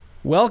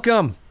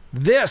Welcome.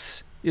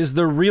 This is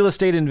the Real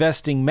Estate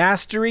Investing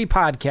Mastery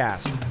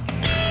Podcast.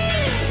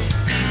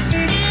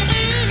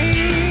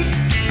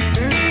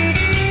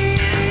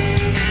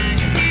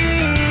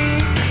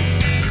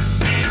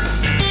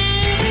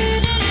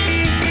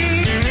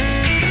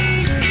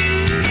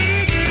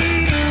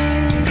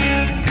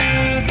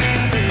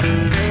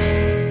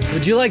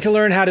 Would you like to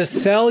learn how to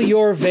sell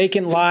your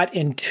vacant lot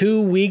in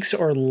 2 weeks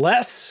or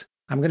less?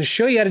 I'm going to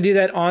show you how to do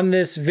that on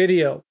this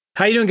video.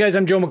 How you doing, guys?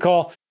 I'm Joe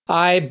McCall.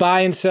 I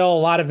buy and sell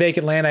a lot of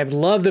vacant land. I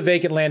love the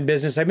vacant land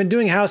business. I've been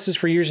doing houses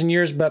for years and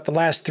years, but the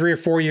last 3 or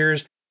 4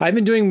 years, I've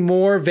been doing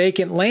more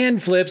vacant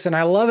land flips, and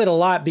I love it a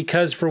lot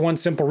because for one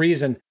simple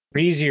reason,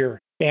 easier.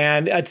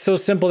 And it's so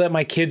simple that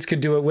my kids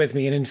could do it with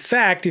me. And in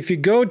fact, if you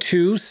go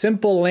to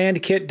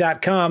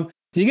simplelandkit.com,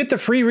 you get the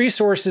free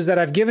resources that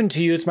I've given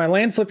to you. It's my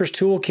Land Flippers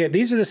Toolkit.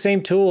 These are the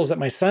same tools that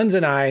my sons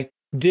and I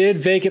did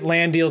vacant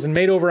land deals and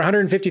made over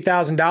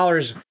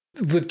 $150,000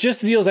 with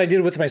just the deals I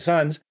did with my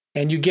sons.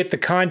 And you get the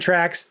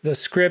contracts, the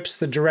scripts,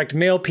 the direct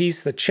mail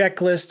piece, the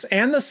checklists,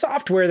 and the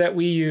software that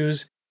we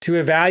use to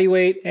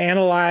evaluate,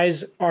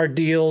 analyze our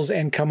deals,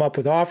 and come up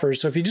with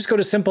offers. So if you just go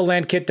to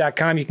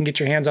simplelandkit.com, you can get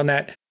your hands on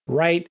that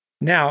right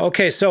now.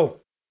 Okay, so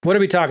what are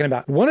we talking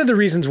about? One of the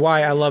reasons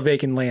why I love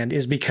vacant land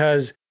is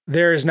because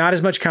there's not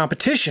as much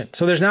competition.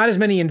 So there's not as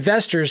many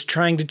investors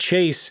trying to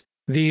chase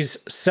these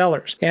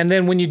sellers. And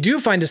then when you do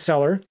find a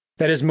seller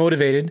that is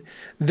motivated,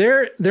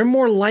 they're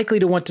more likely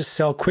to want to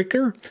sell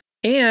quicker.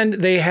 And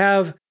they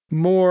have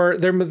more,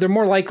 they're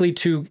more likely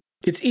to,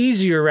 it's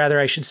easier rather,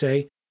 I should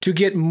say, to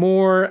get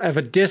more of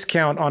a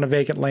discount on a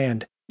vacant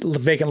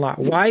lot.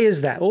 Why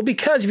is that? Well,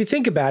 because if you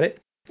think about it,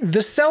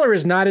 the seller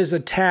is not as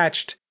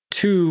attached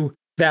to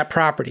that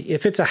property.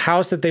 If it's a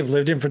house that they've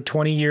lived in for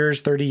 20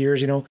 years, 30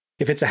 years,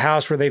 if it's a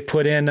house where they've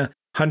put in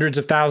hundreds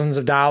of thousands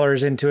of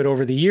dollars into it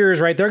over the years,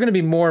 right? They're going to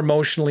be more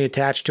emotionally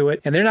attached to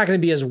it, and they're not going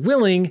to be as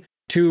willing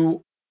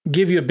to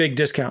give you a big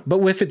discount. But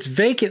if it's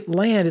vacant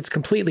land, it's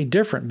completely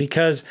different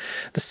because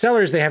the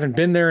sellers, they haven't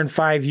been there in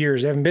 5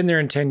 years. They haven't been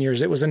there in 10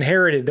 years. It was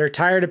inherited. They're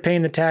tired of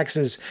paying the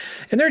taxes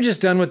and they're just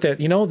done with it.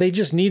 They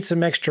just need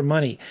some extra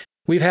money.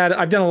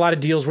 I've done a lot of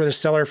deals where the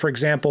seller, for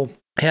example,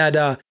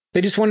 they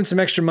just wanted some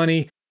extra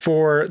money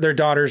for their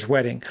daughter's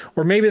wedding,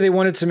 or maybe they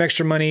wanted some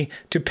extra money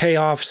to pay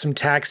off some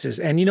taxes.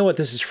 And you know what?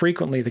 This is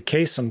frequently the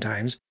case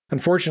sometimes.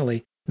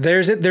 Unfortunately,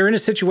 they're in a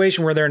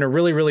situation where they're in a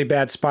really, really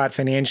bad spot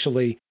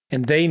financially,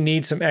 and they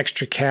need some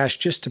extra cash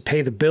just to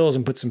pay the bills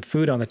and put some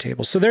food on the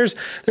table. So there's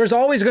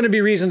always going to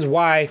be reasons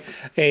why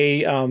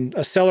a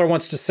seller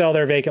wants to sell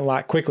their vacant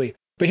lot quickly.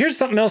 But here's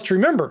something else to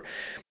remember.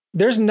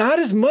 There's not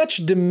as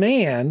much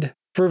demand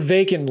for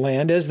vacant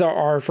land as there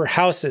are for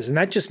houses. And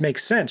that just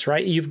makes sense,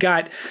 right? You've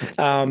got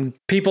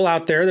people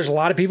out there. There's a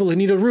lot of people who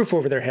need a roof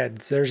over their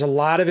heads. There's a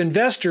lot of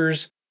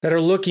investors that are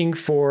looking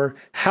for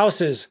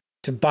houses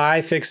to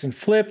buy, fix, and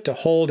flip, to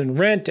hold and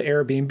rent, to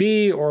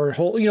Airbnb, or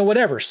hold,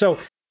 whatever. So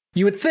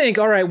you would think,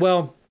 all right,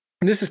 well,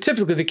 this is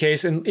typically the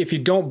case. And if you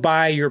don't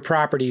buy your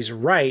properties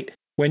right,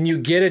 when you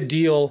get a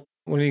deal,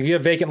 when you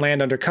get vacant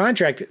land under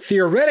contract,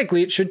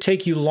 theoretically, it should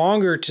take you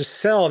longer to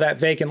sell that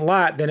vacant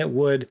lot than it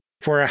would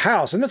for a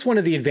house. And that's one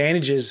of the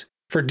advantages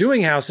for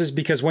doing houses,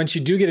 because once you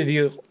do get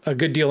a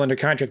good deal under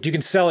contract, you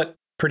can sell it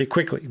pretty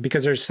quickly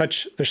because there's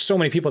so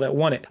many people that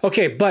want it.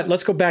 Okay, but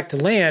let's go back to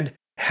land.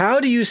 How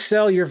do you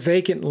sell your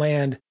vacant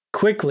land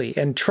quickly?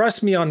 And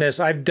trust me on this,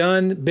 I've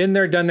been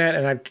there, done that,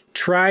 and I've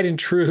tried and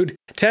trued,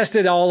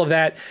 tested all of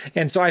that.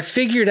 And so I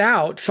figured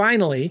out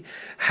finally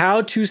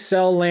how to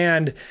sell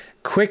land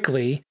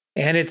quickly.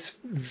 And it's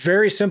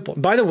very simple.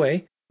 By the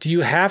way, do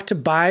you have to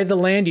buy the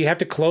land? Do you have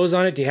to close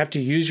on it? Do you have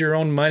to use your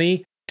own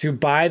money to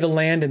buy the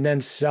land and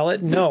then sell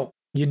it? No,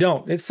 you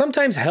don't. It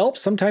sometimes helps.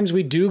 Sometimes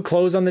we do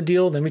close on the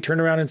deal, then we turn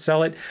around and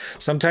sell it.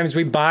 Sometimes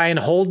we buy and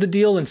hold the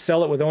deal and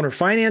sell it with owner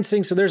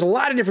financing. So there's a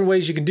lot of different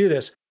ways you can do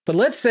this. But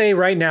let's say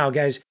right now,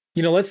 guys,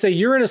 let's say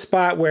you're in a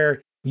spot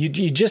where you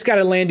just got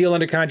a land deal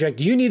under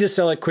contract. You need to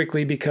sell it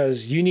quickly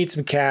because you need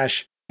some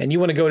cash and you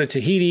want to go to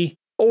Tahiti,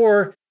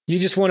 or you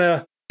just want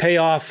to pay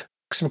off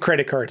some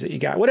credit cards that you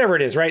got, whatever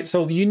it is, right?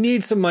 So you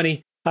need some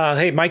money.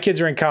 Hey, my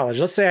kids are in college.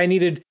 Let's say I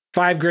needed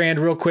 $5,000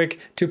 real quick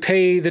to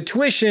pay the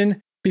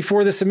tuition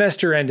before the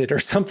semester ended or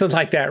something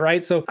like that,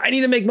 right? So I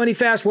need to make money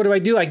fast. What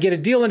do? I get a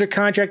deal under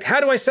contract. How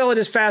do I sell it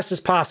as fast as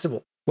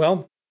possible?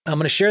 Well, I'm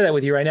going to share that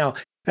with you right now.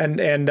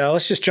 And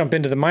let's just jump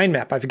into the mind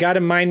map. I've got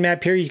a mind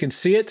map here. You can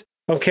see it.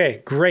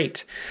 Okay,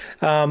 great.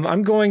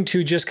 I'm going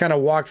to just kind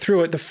of walk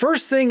through it. The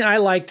first thing I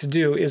like to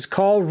do is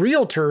call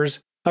realtors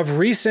of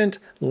recent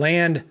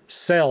land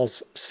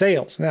sales.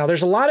 Now,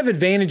 there's a lot of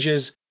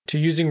advantages to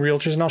using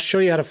realtors, and I'll show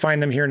you how to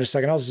find them here in a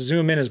second. I'll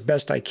zoom in as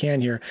best I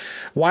can here.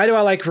 Why do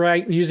I like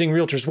using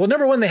realtors? Well,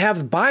 number one, they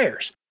have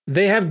buyers.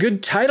 They have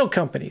good title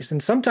companies.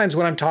 And sometimes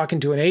when I'm talking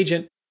to an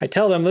agent, I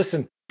tell them,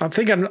 listen,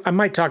 I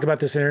might talk about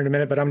this in a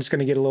minute, but I'm just going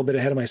to get a little bit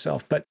ahead of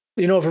myself. But,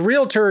 if a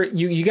realtor,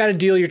 you got a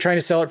deal, you're trying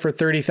to sell it for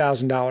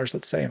 $30,000,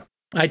 let's say.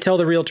 I tell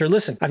the realtor,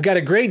 listen, I've got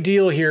a great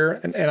deal here,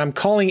 and I'm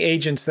calling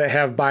agents that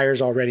have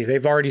buyers already.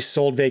 They've already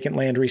sold vacant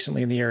land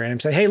recently in the area. And I'm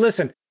saying, hey,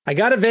 listen, I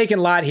got a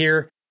vacant lot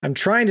here. I'm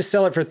trying to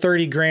sell it for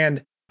 30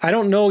 grand. I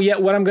don't know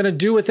yet what I'm going to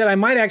do with it. I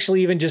might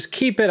actually even just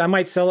keep it. I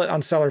might sell it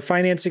on seller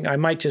financing. I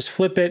might just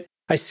flip it.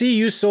 I see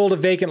you sold a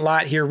vacant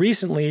lot here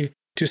recently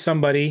to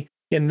somebody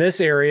in this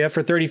area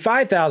for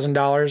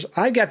 $35,000.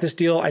 I got this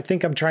deal. I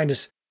think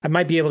I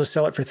might be able to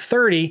sell it for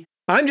 30.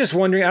 I'm just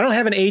wondering, I don't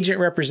have an agent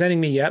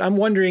representing me yet. I'm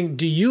wondering,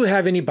 do you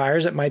have any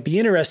buyers that might be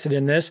interested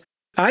in this?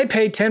 I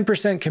pay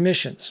 10%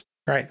 commissions,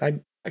 right?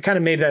 I kind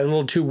of made that a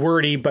little too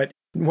wordy, but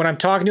when I'm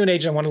talking to an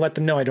agent, I want to let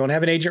them know I don't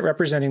have an agent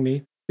representing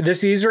me.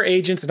 These are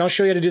agents, and I'll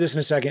show you how to do this in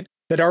a second,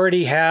 that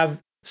already have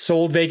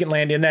sold vacant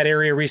land in that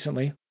area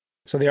recently.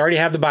 So they already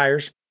have the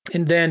buyers.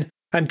 And then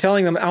I'm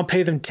telling them I'll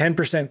pay them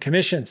 10%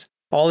 commissions.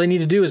 All they need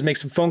to do is make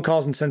some phone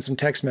calls and send some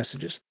text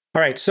messages.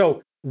 All right,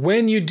 so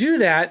when you do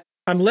that,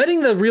 I'm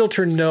letting the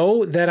realtor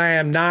know that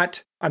I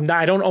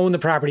don't own the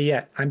property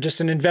yet. I'm just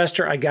an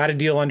investor. I got a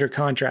deal under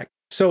contract.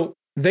 So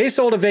they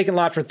sold a vacant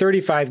lot for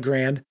 35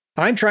 grand.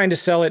 I'm trying to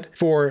sell it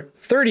for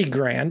 30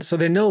 grand. So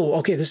they know,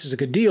 okay, this is a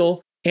good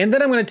deal. And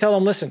then I'm going to tell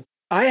them, listen,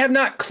 I have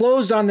not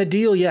closed on the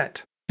deal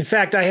yet. In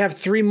fact, I have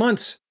 3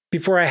 months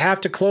before I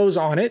have to close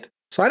on it.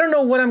 So I don't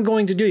know what I'm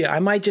going to do yet. I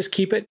might just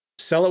keep it,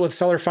 sell it with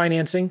seller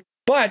financing.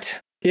 But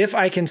if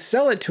I can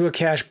sell it to a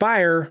cash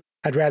buyer,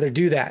 I'd rather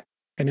do that.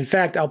 And in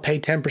fact, I'll pay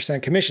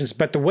 10% commissions.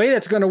 But the way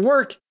that's going to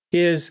work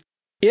is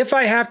if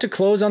I have to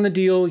close on the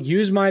deal,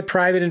 use my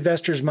private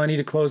investors' money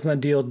to close on the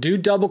deal, do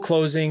double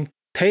closing,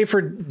 pay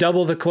for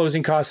double the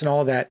closing costs and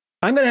all of that,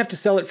 I'm going to have to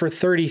sell it for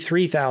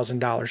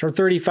 $33,000 or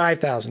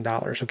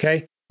 $35,000,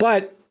 okay?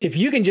 But if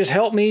you can just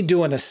help me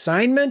do an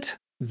assignment,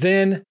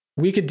 then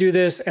we could do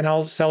this and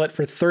I'll sell it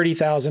for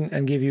 $30,000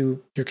 and give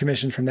you your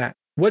commission from that.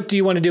 What do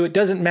you want to do? It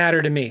doesn't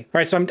matter to me. All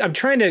right, so I'm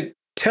trying to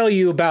tell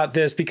you about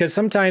this because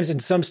sometimes in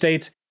some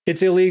states,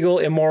 it's illegal,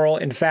 immoral,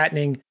 and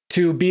fattening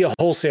to be a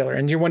wholesaler.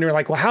 And you're wondering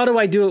like, well, how do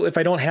I do it if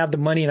I don't have the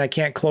money and I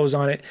can't close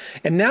on it?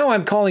 And now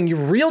I'm calling you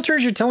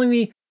realtors. You're telling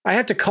me I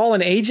have to call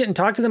an agent and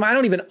talk to them. I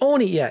don't even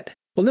own it yet.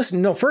 Well,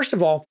 listen, no, first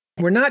of all,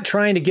 we're not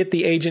trying to get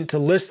the agent to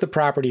list the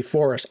property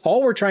for us.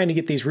 All we're trying to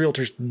get these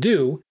realtors to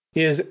do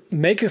is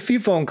make a few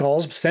phone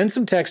calls, send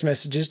some text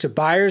messages to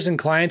buyers and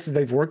clients that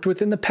they've worked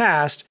with in the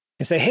past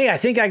and say, hey, I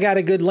think I got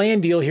a good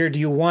land deal here. Do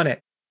you want it?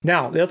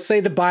 Now, let's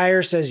say the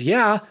buyer says,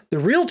 yeah, the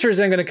realtor's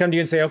then going to come to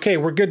you and say, okay,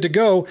 we're good to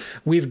go.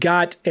 We've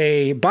got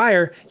a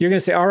buyer. You're going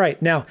to say, all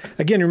right. Now,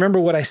 again, remember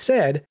what I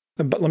said,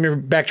 but let me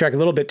backtrack a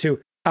little bit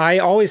too. I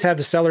always have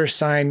the seller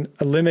sign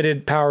a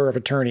limited power of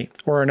attorney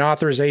or an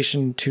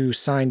authorization to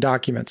sign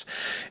documents.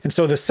 And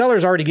so the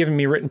seller's already given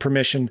me written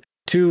permission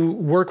to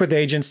work with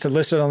agents to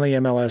list it on the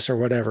MLS or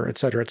whatever, et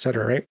cetera,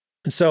 right?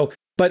 And so,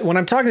 but when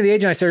I'm talking to the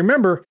agent, I say,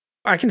 remember,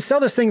 I can sell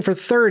this thing for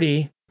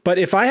 30, but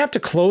if I have to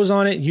close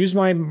on it, use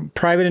my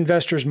private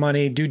investors'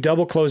 money, do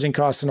double closing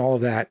costs and all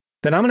of that,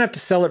 then I'm going to have to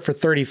sell it for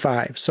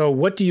 35. So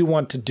what do you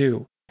want to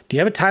do? Do you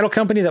have a title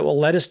company that will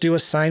let us do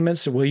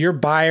assignments? Will your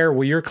buyer,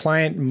 will your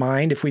client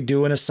mind if we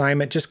do an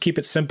assignment? Just keep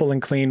it simple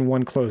and clean,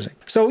 one closing.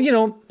 So,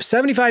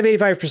 75,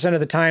 85%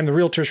 of the time, the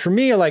realtors for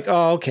me are like,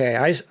 oh,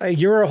 okay,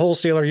 you're a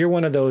wholesaler, you're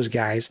one of those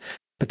guys.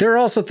 But they're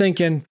also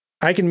thinking,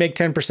 I can make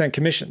 10%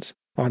 commissions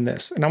on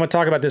this. And I'm going to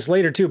talk about this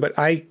later too, but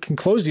I can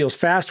close deals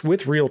fast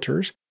with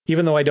realtors,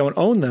 even though I don't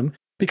own them,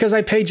 because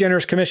I pay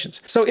generous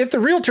commissions. So if the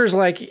realtor's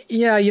like,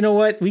 yeah, you know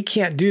what, we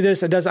can't do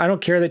this. I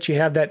don't care that you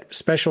have that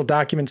special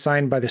document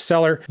signed by the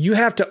seller. You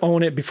have to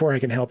own it before I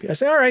can help you. I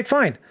say, all right,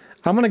 fine.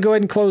 I'm going to go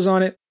ahead and close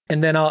on it.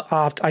 And then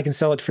I can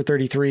sell it for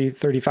 $33,000,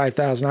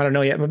 $35,000. I don't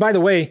know yet. But by the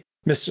way,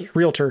 Mr.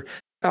 Realtor,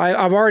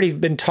 I've already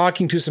been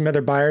talking to some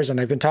other buyers and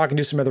I've been talking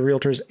to some other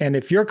realtors. And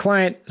if your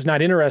client is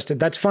not interested,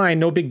 that's fine.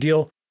 No big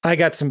deal. I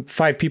got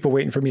 5 people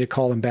waiting for me to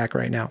call them back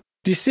right now.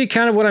 Do you see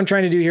kind of what I'm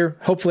trying to do here?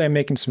 Hopefully I'm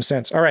making some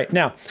sense. All right.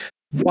 Now,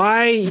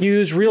 why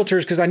use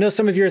realtors? Because I know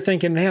some of you are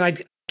thinking, man, I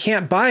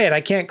can't buy it.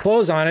 I can't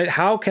close on it.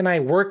 How can I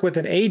work with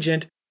an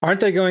agent? Aren't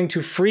they going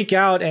to freak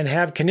out and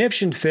have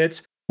conniption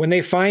fits when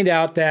they find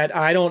out that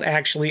I don't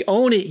actually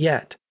own it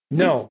yet?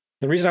 No.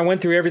 The reason I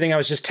went through everything I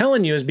was just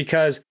telling you is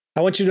because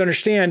I want you to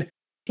understand,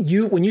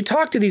 when you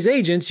talk to these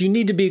agents, you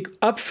need to be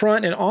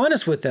upfront and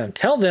honest with them.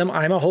 Tell them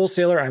I'm a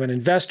wholesaler. I'm an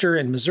investor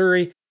in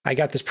Missouri. I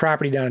got this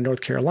property down in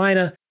North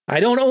Carolina. I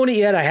don't own it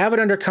yet. I have it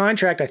under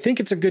contract. I think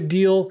it's a good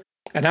deal.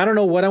 And I don't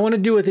know what I want to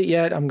do with it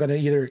yet. I'm going to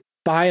either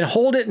buy and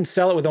hold it and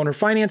sell it with owner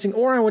financing,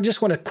 or I would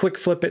just want to quick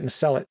flip it and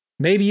sell it.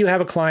 Maybe you have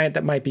a client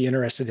that might be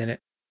interested in it.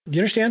 You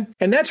understand?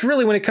 And that's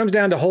really when it comes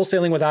down to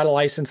wholesaling without a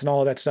license and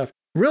all of that stuff.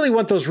 Really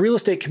what those real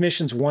estate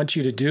commissions want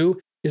you to do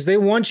is they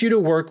want you to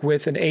work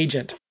with an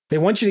agent. They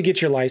want you to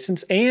get your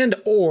license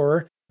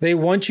or they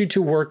want you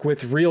to work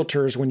with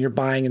realtors when you're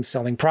buying and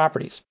selling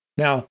properties.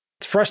 Now,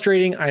 it's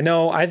frustrating. I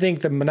know. I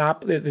think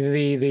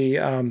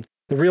the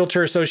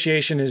Realtor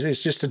Association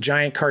is just a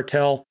giant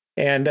cartel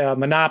and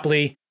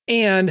monopoly.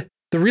 And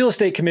the real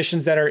estate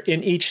commissions that are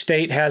in each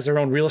state has their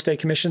own real estate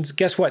commissions.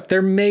 Guess what?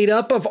 They're made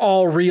up of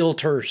all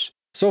realtors.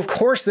 So of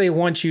course they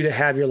want you to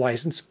have your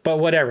license, but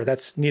whatever.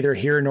 That's neither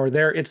here nor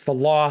there. It's the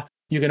law.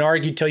 You can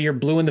argue till you're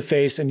blue in the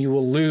face and you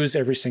will lose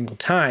every single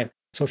time.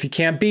 So if you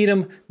can't beat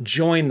them,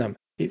 join them.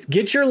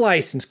 Get your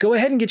license. Go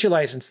ahead and get your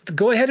license.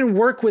 Go ahead and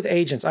work with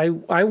agents. I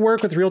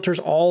work with realtors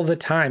all the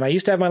time. I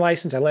used to have my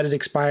license. I let it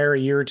expire a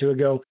year or two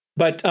ago.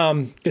 But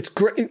it's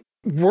great.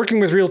 Working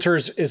with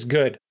realtors is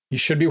good. You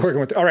should be working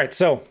with. All right.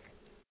 So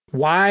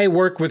why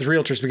work with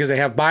realtors? Because they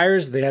have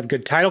buyers. They have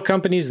good title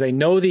companies. They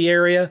know the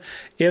area.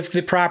 If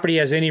the property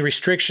has any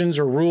restrictions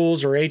or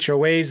rules or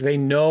HOAs, they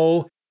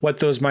know what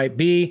those might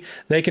be.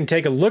 They can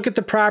take a look at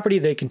the property.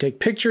 They can take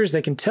pictures.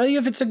 They can tell you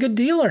if it's a good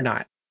deal or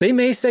not. They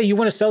may say, you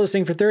want to sell this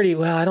thing for 30.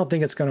 Well, I don't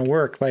think it's going to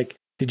work. Like,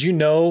 did you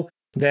know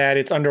that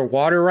it's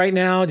underwater right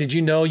now? Did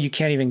you know you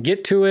can't even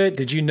get to it?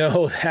 Did you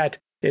know that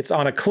it's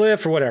on a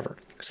cliff or whatever?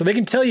 So they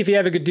can tell you if you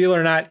have a good deal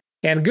or not.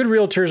 And good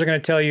realtors are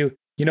going to tell you,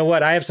 you know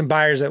what? I have some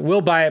buyers that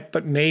will buy it,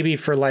 but maybe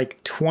for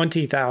like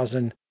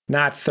 20,000,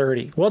 not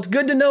 30. Well, it's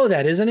good to know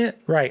that, isn't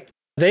it? Right.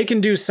 They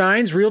can do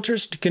signs.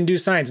 Realtors can do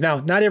signs. Now,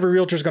 not every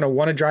realtor is going to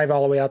want to drive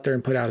all the way out there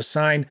and put out a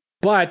sign,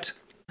 but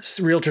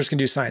realtors can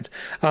do signs.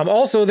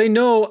 Also, they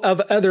know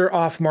of other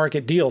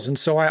off-market deals. And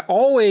so I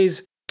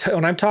always,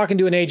 when I'm talking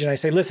to an agent, I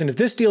say, listen, if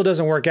this deal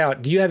doesn't work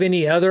out, do you have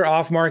any other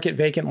off-market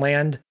vacant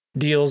land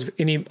deals,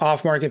 any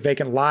off-market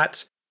vacant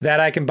lots that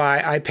I can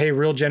buy? I pay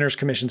real generous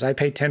commissions. I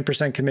pay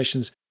 10%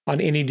 commissions on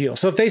any deal.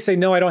 So if they say,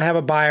 no, I don't have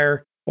a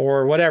buyer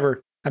or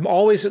whatever, I'm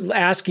always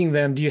asking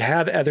them, do you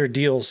have other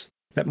deals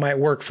that might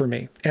work for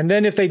me? And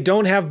then if they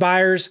don't have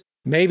buyers,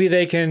 maybe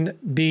they can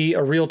be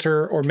a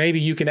realtor, or maybe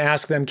you can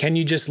ask them, can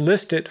you just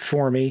list it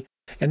for me?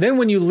 And then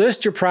when you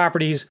list your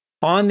properties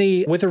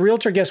with a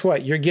realtor, guess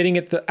what? You're getting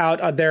it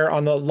out there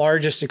on the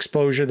largest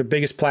exposure, the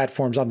biggest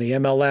platforms on the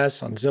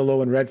MLS, on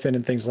Zillow and Redfin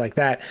and things like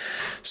that.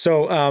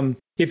 So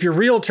if your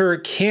realtor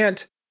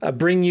can't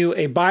bring you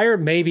a buyer,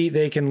 maybe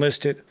they can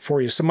list it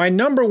for you. So my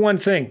number one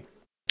thing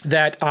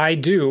that I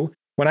do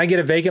when I get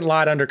a vacant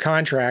lot under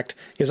contract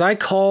is I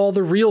call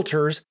the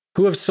realtors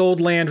who have sold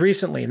land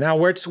recently. Now,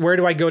 where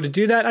do I go to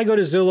do that? I go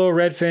to Zillow,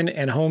 Redfin,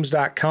 and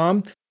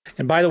Homes.com.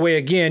 And by the way,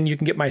 again, you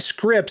can get my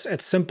scripts at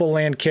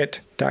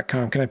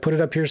simplelandkit.com. Can I put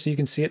it up here so you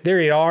can see it? There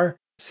you are,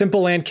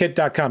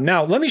 simplelandkit.com.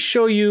 Now, let me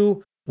show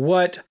you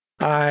what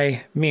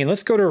I mean.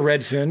 Let's go to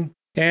Redfin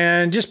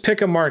and just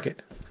pick a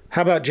market.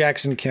 How about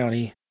Jackson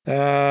County,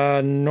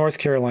 North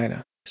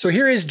Carolina? So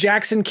here is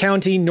Jackson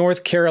County,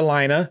 North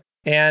Carolina.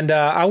 And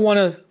I want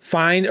to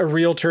find a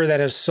realtor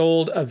that has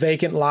sold a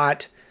vacant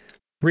lot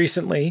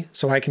recently,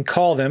 so I can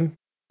call them.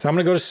 So I'm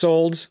going to go to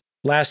solds,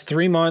 last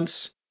 3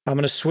 months. I'm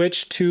going to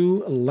switch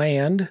to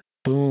land.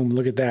 Boom,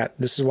 look at that.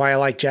 This is why I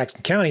like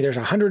Jackson County. There's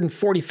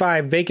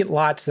 145 vacant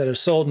lots that have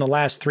sold in the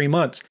last 3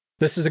 months.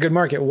 This is a good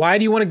market. Why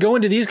do you want to go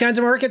into these kinds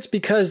of markets?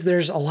 Because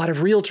there's a lot of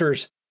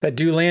realtors that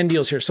do land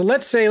deals here. So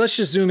let's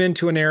just zoom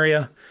into an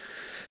area.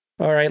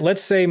 All right,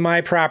 let's say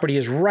my property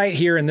is right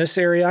here in this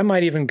area. I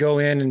might even go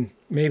in and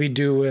maybe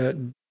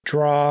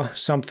draw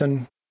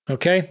something.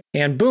 Okay.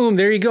 And boom,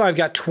 there you go. I've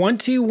got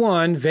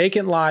 21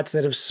 vacant lots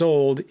that have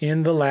sold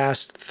in the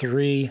last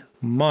 3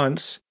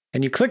 months.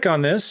 And you click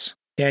on this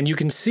and you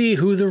can see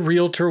who the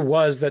realtor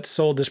was that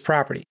sold this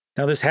property.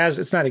 Now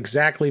it's not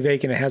exactly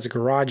vacant. It has a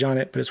garage on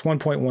it, but it's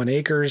 1.1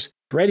 acres,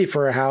 ready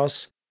for a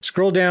house.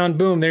 Scroll down,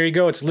 boom, there you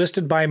go. It's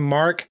listed by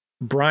Mark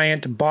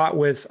Bryant, bought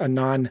with a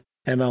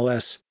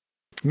non-MLS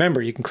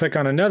member. You can click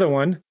on another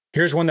one.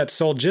 Here's one that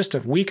sold just a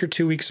week or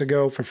 2 weeks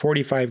ago for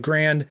 45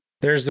 grand.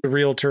 There's the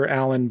realtor,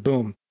 Alan,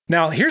 boom.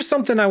 Now, here's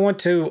something I want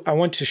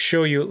to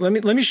show you.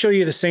 Let me show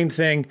you the same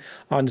thing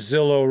on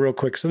Zillow real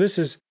quick. So this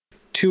is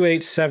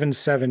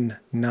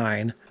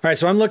 28779. All right,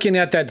 so I'm looking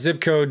at that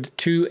zip code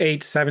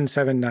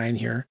 28779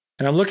 here.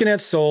 And I'm looking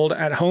at sold.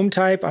 At home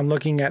type, I'm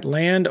looking at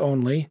land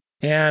only.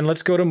 And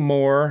let's go to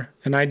more.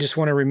 And I just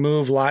want to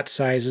remove lot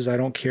sizes. I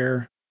don't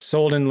care.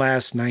 Sold in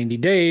last 90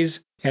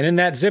 days. And in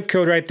that zip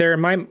code right there,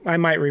 I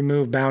might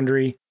remove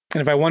boundary.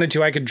 And if I wanted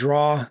to, I could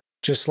draw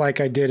just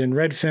like I did in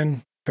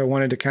Redfin. If I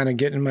wanted to kind of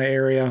get in my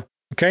area.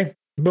 Okay,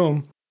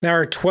 boom. Here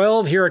are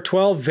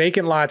 12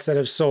 vacant lots that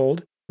have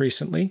sold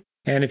recently.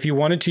 And if you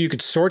wanted to, you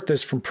could sort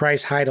this from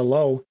price high to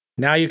low.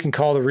 Now you can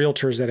call the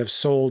realtors that have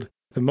sold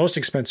the most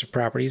expensive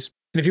properties.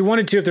 And if you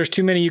wanted to, if there's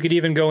too many, you could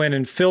even go in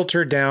and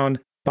filter down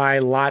by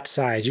lot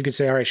size. You could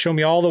say, all right, show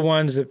me all the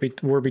ones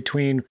that were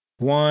between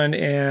 1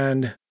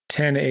 and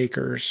 10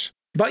 acres.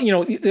 But you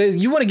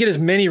want to get as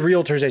many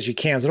realtors as you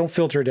can, so don't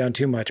filter it down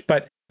too much.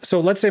 But so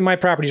let's say my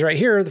property's right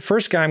here. The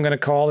first guy I'm going to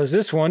call is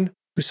this one,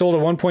 who sold a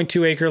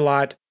 1.2 acre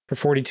lot for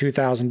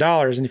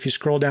 $42,000. And if you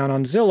scroll down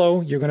on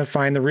Zillow, you're going to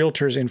find the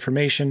realtor's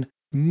information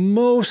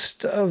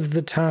most of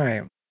the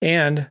time.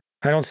 And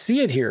I don't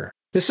see it here.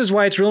 This is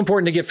why it's real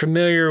important to get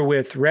familiar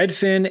with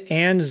Redfin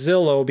and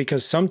Zillow,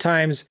 because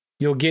sometimes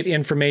you'll get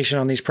information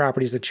on these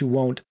properties that you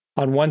won't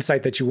on one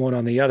site that you won't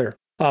on the other.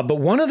 But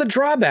one of the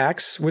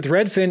drawbacks with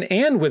Redfin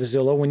and with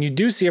Zillow, when you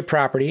do see a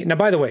property, now,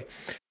 by the way,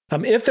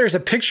 if there's a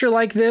picture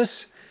like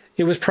this,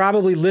 it was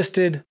probably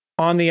listed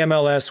on the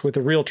MLS with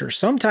a realtor.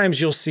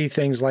 Sometimes you'll see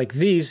things like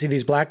these. See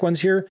these black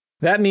ones here?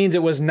 That means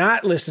it was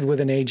not listed with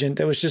an agent.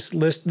 That was just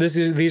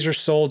these are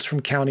solds from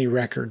county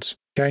records.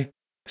 Okay.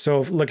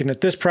 So looking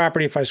at this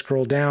property, if I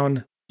scroll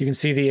down, you can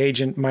see the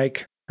agent,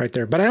 Mike, right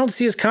there. But I don't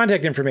see his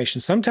contact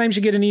information. Sometimes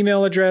you get an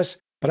email address.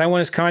 but I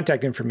want his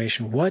contact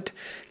information. What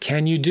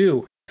can you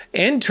do?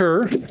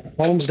 Enter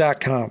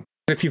homes.com.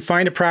 If you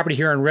find a property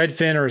here on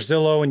Redfin or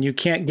Zillow and you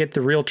can't get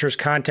the realtor's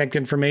contact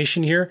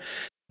information here,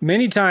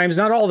 many times,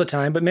 not all the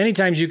time, but many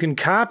times you can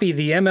copy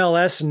the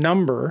MLS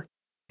number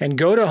and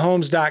go to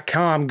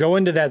homes.com, go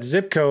into that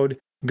zip code,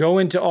 go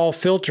into all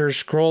filters,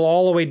 scroll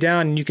all the way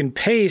down, and you can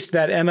paste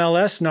that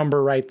MLS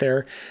number right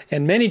there.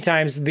 And many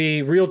times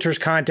the realtor's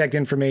contact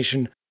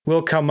information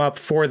will come up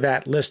for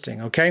that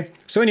listing, okay?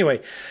 So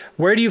anyway,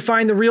 where do you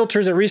find the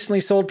realtors that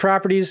recently sold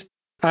properties?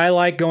 I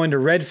like going to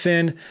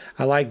Redfin.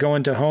 I like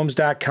going to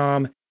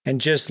homes.com and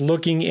just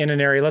looking in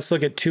an area. Let's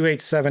look at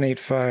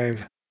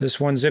 28785, this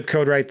one zip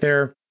code right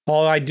there.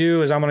 All I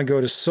do is I'm going to go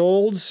to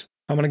solds.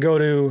 I'm going to go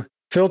to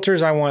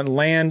filters. I want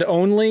land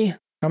only.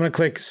 I'm going to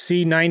click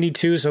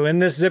C92. So in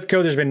this zip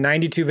code, there's been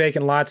 92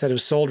 vacant lots that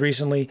have sold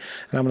recently,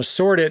 and I'm going to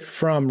sort it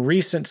from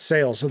recent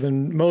sales. So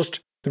the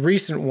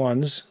recent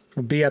ones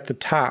will be at the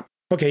top.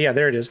 Okay, yeah,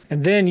 there it is.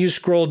 And then you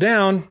scroll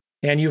down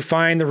and you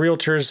find the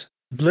realtors,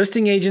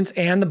 listing agents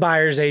and the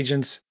buyer's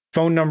agents,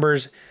 phone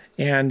numbers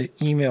and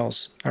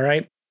emails. All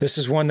right. This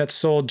is one that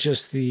sold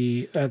just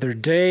the other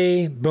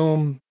day.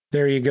 Boom.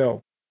 There you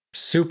go.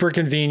 Super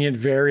convenient.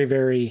 Very,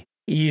 very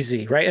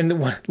easy, right? And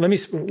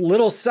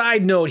little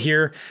side note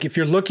here. If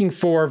you're looking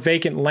for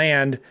vacant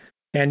land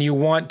and you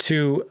want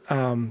to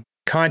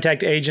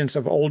contact agents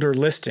of older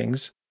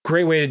listings,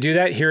 great way to do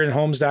that here in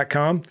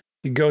homes.com.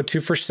 You go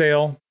to for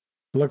sale,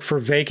 look for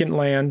vacant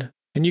land,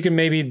 and you can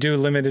maybe do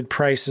limited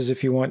prices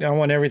if you want. I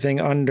want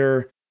everything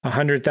under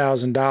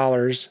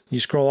 $100,000. You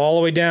scroll all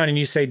the way down and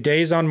you say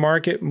days on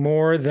market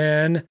more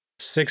than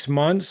 6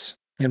 months.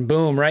 And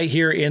boom, right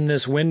here in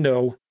this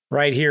window,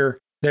 right here,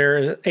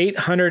 there's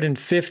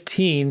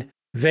 815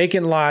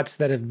 vacant lots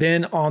that have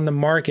been on the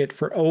market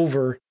for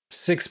over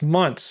 6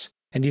 months.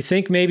 And you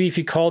think maybe if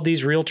you called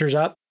these realtors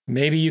up,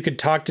 maybe you could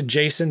talk to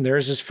Jason.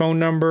 There's his phone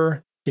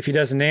number. If he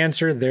doesn't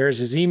answer, there's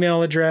his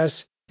email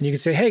address. And you can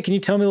say, hey, can you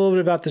tell me a little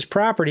bit about this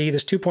property,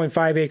 this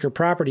 2.5 acre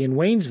property in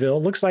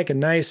Waynesville? Looks like a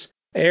nice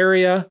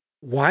area.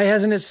 Why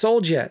hasn't it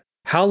sold yet?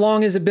 How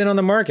long has it been on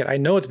the market? I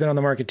know it's been on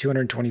the market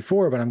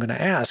 224, but I'm going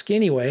to ask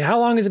anyway. How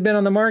long has it been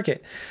on the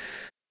market?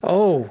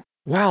 Oh,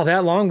 wow,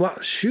 that long? Well,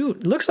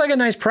 shoot, looks like a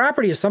nice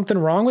property. Is something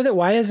wrong with it?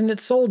 Why hasn't it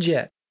sold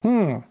yet?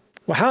 Well,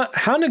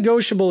 how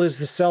negotiable is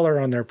the seller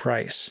on their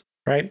price,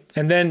 right?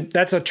 And then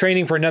that's a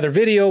training for another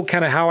video,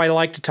 kind of how I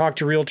like to talk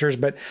to realtors.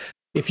 But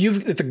if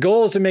the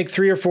goal is to make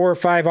 3 or 4 or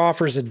 5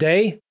 offers a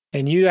day,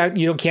 and you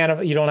don't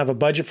have a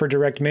budget for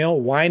direct mail,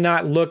 why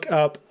not look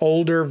up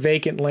older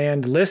vacant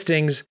land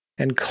listings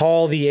and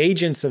call the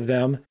agents of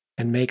them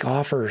and make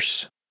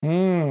offers?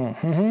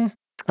 On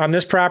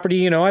this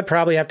property, I'd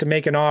probably have to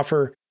make an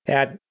offer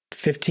at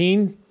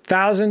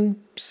 $15,000,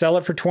 sell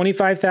it for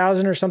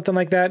 $25,000 or something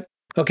like that.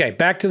 Okay,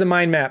 back to the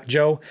mind map,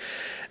 Joe.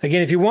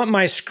 Again, if you want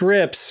my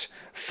scripts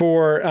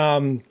for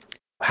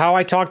how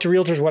I talk to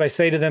realtors, what I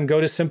say to them, go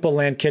to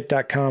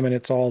simplelandkit.com and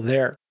it's all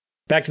there.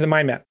 Back to the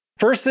mind map.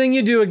 First thing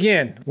you do,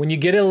 again, when you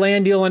get a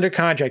land deal under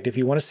contract, if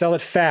you want to sell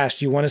it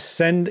fast, you want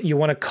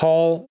to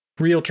call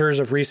realtors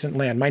of recent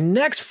land. My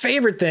next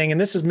favorite thing, and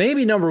this is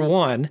maybe number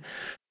 1,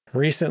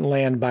 recent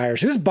land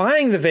buyers. Who's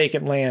buying the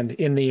vacant land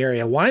in the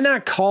area? Why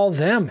not call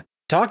them?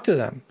 Talk to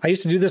them. I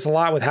used to do this a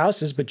lot with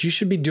houses, but you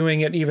should be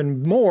doing it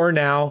even more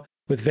now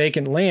with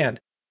vacant land.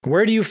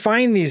 Where do you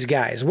find these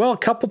guys? Well, a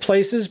couple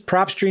places.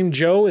 PropStream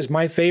Joe is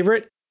my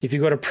favorite. If you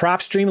go to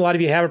PropStream, a lot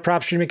of you have a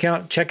PropStream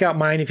account. Check out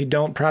mine. If you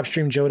don't,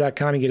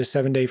 PropStreamJoe.com, you get a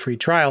 7-day free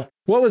trial.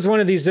 What was one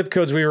of these zip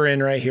codes we were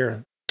in right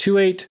here?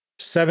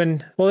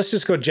 287. Well, let's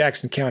just go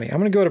Jackson County. I'm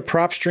going to go to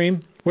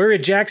PropStream. We're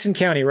at Jackson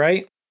County,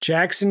 right?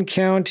 Jackson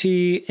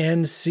County,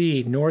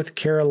 NC, North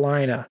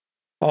Carolina.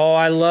 Oh,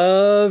 I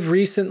love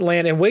recent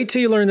land. And wait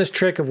till you learn this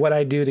trick of what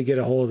I do to get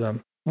a hold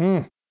of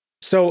them.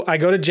 So I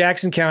go to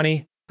Jackson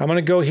County. I'm going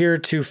to go here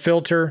to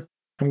filter.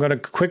 I'm going to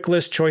quick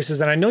list choices.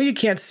 And I know you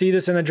can't see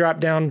this in the drop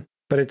down,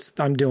 but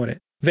I'm doing it.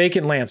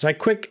 Vacant land. So I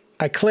click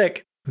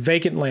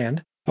vacant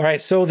land. All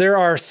right. So there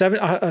are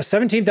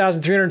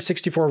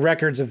 17,364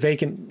 records of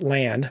vacant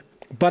land,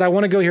 but I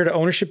want to go here to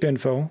ownership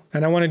info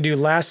and I want to do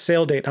last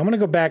sale date. I'm going to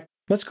go back.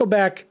 Let's go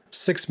back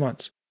 6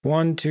 months.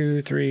 1,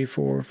 2, 3,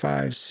 4,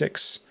 5,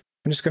 6.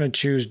 I'm just going to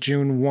choose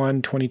June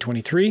 1,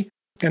 2023.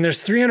 And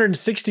there's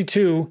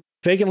 362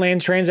 vacant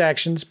land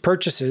transactions,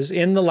 purchases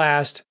in the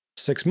last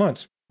 6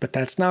 months. But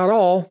that's not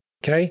all.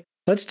 Okay.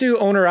 Let's do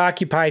owner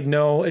occupied.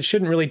 No, it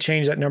shouldn't really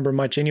change that number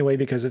much anyway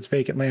because it's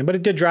vacant land, but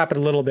it did drop it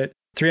a little bit.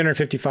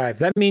 355.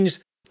 That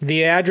means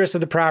the address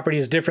of the property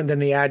is different than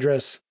the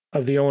address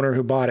of the owner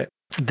who bought it.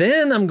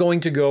 Then I'm going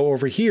to go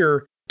over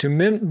here to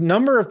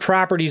number of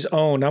properties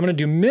owned. I'm going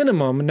to do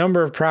minimum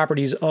number of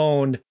properties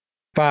owned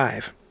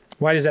 5.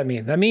 Why does that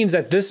mean? That means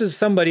that this is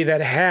somebody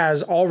that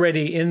has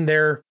already in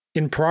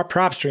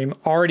PropStream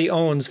already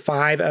owns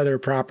 5 other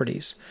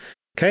properties.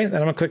 Okay, then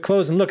I'm going to click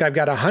close and look, I've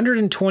got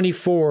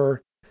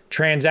 124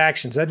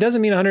 transactions. That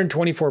doesn't mean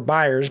 124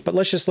 buyers, but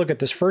let's just look at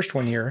this first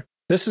one here.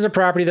 This is a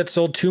property that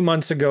sold 2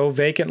 months ago,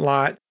 vacant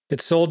lot.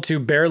 It sold to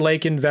Bear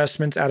Lake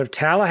Investments out of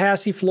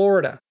Tallahassee,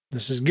 Florida.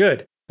 This is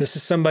good. This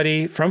is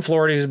somebody from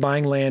Florida who's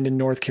buying land in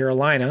North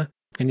Carolina,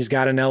 and he's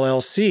got an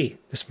LLC.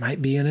 This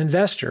might be an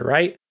investor,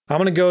 right? I'm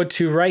going to go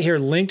to right here,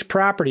 linked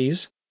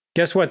properties.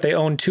 Guess what? They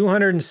own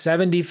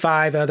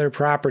 275 other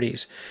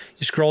properties.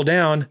 You scroll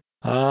down,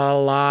 a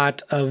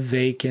lot of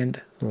vacant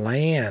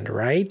land,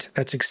 right?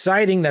 That's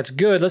exciting. That's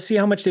good. Let's see,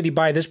 how much did he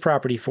buy this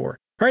property for?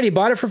 All right, he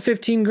bought it for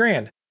 15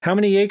 grand. How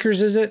many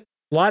acres is it?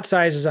 Lot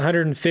size is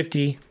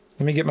 150.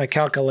 Let me get my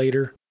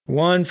calculator.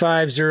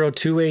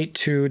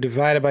 150,282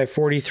 divided by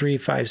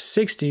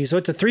 43,560. So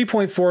it's a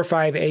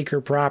 3.45 acre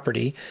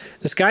property.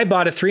 This guy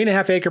bought a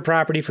 3.5 acre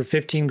property for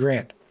 15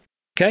 grand.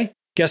 Okay,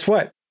 guess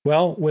what?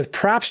 Well, with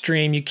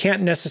PropStream, you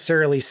can't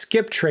necessarily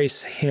skip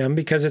trace him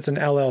because it's an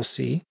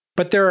LLC,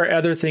 but there are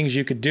other things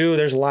you could do.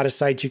 There's a lot of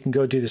sites you can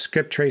go do the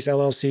skip trace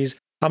LLCs.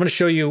 I'm going to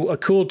show you a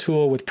cool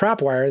tool with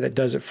PropWire that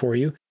does it for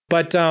you.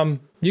 But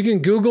you can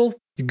Google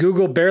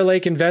Bear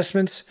Lake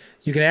Investments.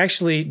 You can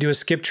actually do a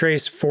skip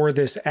trace for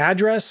this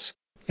address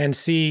and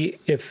see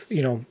if,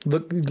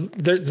 look,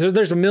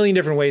 there's a million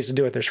different ways to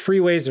do it. There's free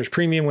ways, there's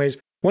premium ways.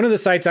 One of the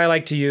sites I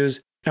like to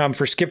use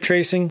for skip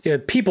tracing,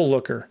 People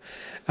Looker.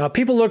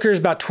 People Looker is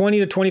about 20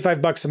 to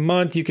 25 bucks a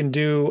month. You can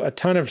do a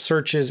ton of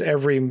searches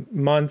every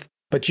month,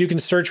 but you can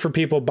search for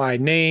people by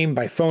name,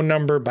 by phone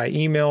number, by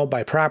email,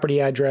 by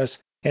property address,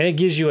 and it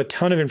gives you a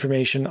ton of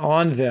information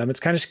on them. It's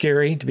kind of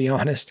scary, to be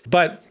honest,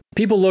 but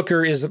People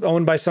Looker is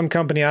owned by some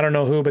company, I don't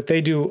know who, but they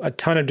do a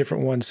ton of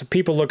different ones. So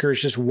People Looker is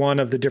just one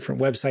of the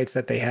different websites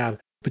that they have,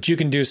 but you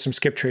can do some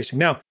skip tracing.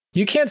 Now,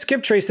 you can't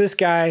skip trace this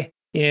guy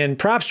in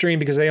PropStream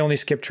because they only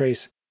skip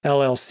trace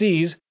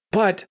LLCs,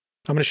 but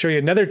I'm going to show you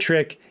another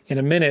trick in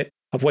a minute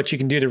of what you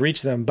can do to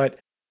reach them, but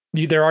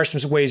there are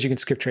some ways you can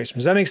skip trace them.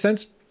 Does that make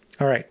sense?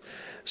 All right.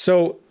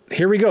 So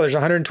here we go. There's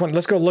 120.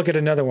 Let's go look at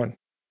another one.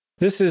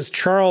 This is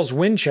Charles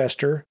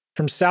Winchester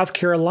from South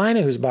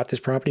Carolina who's bought this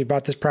property. He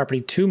bought this property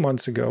 2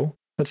 months ago.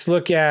 Let's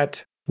look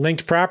at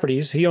linked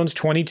properties. He owns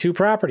 22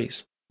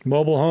 properties.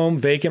 Mobile home,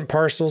 vacant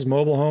parcels,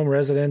 mobile home,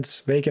 residence,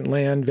 vacant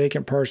land,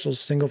 vacant parcels,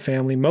 single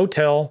family,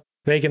 motel,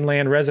 vacant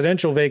land,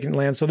 residential vacant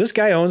land. So this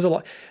guy owns a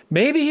lot.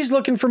 Maybe he's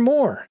looking for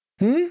more.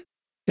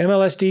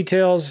 MLS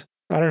details.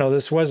 I don't know.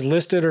 This was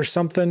listed or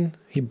something.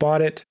 He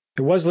bought it.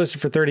 It was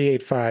listed for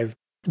 $38,500.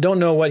 Don't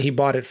know what he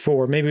bought it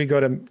for. Maybe we go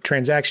to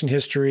transaction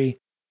history.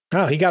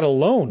 Oh, he got a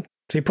loan.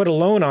 So he put a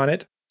loan on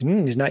it.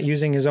 He's not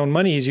using his own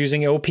money. He's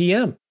using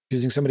OPM,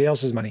 using somebody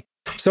else's money.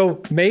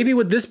 So maybe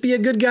would this be a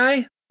good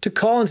guy to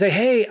call and say,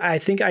 hey, I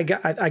think I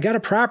got a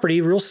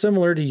property real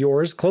similar to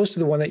yours, close to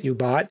the one that you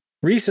bought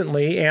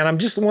recently. And I'm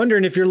just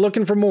wondering if you're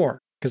looking for more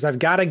because I've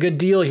got a good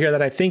deal here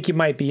that I think you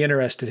might be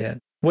interested in.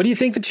 What do you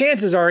think the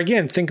chances are?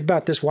 Again, think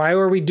about this. Why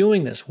are we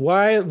doing this?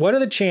 What are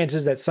the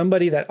chances that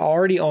somebody that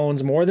already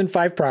owns more than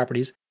 5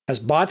 properties has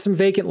bought some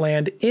vacant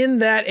land in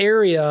that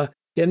area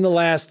within the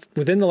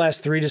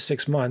last 3 to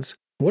 6 months?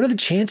 What are the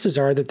chances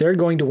are that they're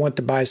going to want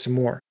to buy some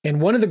more? And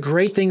one of the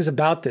great things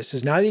about this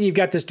is now that you've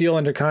got this deal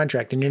under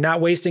contract and you're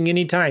not wasting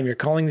any time, you're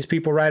calling these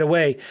people right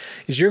away,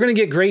 is you're going to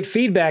get great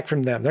feedback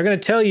from them. They're going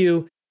to tell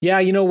you, yeah,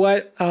 you know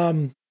what?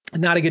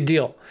 Not a good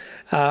deal.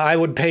 I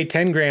would pay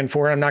 10 grand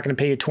for it. I'm not going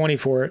to pay you 20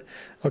 for it.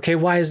 Okay,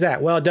 why is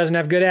that? Well, it doesn't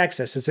have good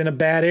access. It's in a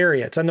bad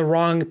area. It's in the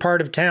wrong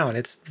part of town.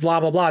 It's blah,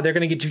 blah, blah. They're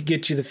going to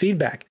get you the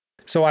feedback.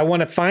 So I want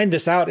to find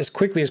this out as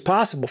quickly as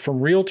possible from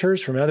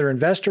realtors, from other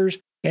investors,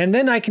 and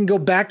then I can go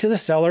back to the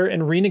seller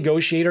and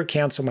renegotiate or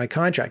cancel my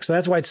contract. So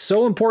that's why it's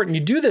so important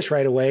you do this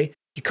right away.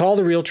 You call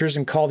the realtors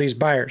and call these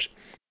buyers.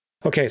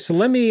 Okay, so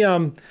let me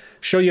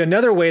show you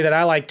another way that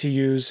I like to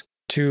use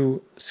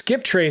to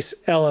skip trace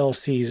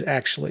LLCs,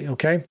 actually,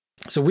 okay?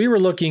 So we were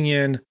looking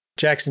in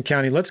Jackson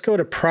County. Let's go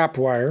to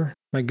PropWire.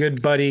 My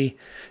good buddy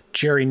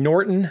Jerry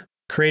Norton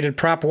created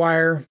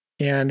PropWire,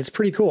 and it's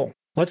pretty cool.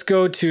 Let's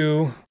go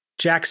to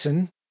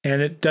Jackson,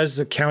 and it does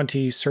the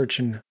county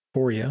searching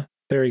for you.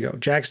 There you go.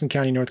 Jackson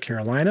County, North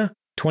Carolina,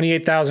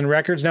 28,000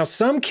 records. Now,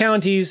 some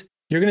counties,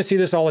 you're going to see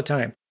this all the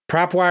time.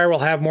 PropWire will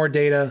have more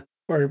data,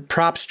 or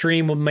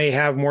PropStream may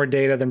have more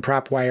data than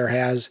PropWire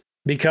has,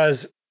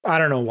 because I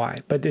don't know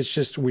why, but it's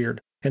just weird.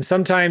 And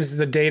sometimes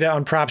the data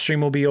on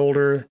PropStream will be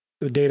older.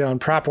 The data on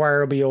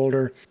PropWire will be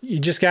older. You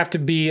just have to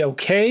be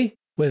okay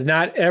with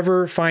not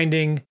ever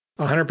finding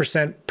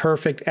 100%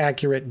 perfect,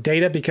 accurate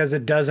data because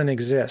it doesn't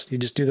exist. You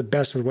just do the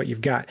best with what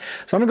you've got.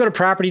 So I'm going to go to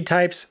property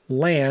types,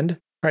 land.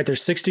 All right,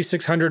 there's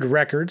 6,600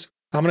 records.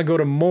 I'm going to go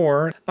to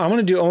more. I'm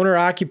going to do owner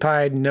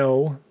occupied,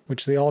 no,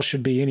 which they all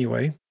should be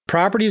anyway.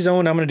 Property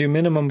zone, I'm going to do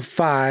minimum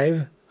 5.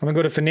 I'm going to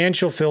go to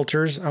financial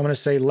filters. I'm going to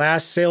say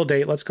last sale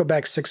date. Let's go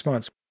back 6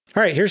 months.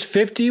 All right, here's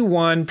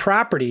 51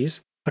 properties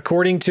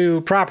according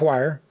to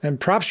PropWire. And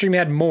PropStream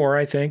had more,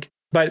 I think,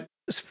 but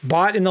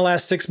bought in the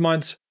last 6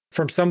 months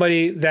from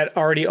somebody that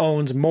already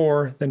owns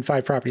more than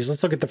 5 properties.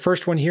 Let's look at the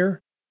first one here.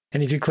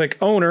 And if you click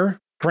owner,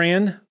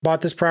 Fran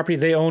bought this property.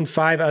 They own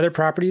 5 other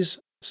properties,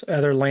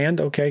 other land.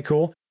 Okay,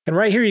 cool. And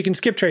right here, you can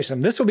skip trace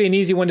them. This will be an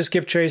easy one to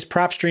skip trace.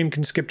 PropStream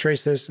can skip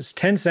trace this. It's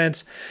 10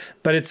 cents,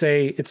 but it's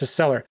a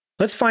seller.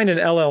 Let's find an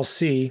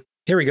LLC.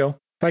 Here we go.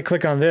 If I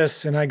click on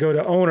this and I go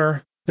to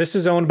owner, this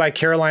is owned by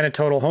Carolina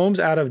Total Homes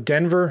out of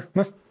Denver,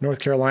 North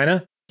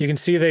Carolina. You can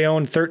see they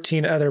own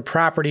 13 other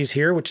properties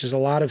here, which is a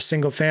lot of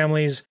single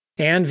families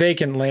and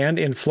vacant land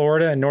in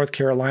Florida and North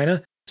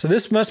Carolina. So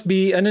this must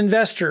be an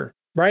investor,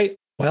 right?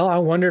 Well, I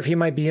wonder if he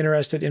might be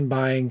interested in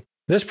buying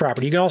this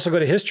property. You can also go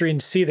to history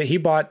and see that he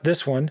bought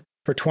this one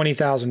for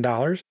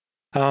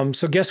 $20,000.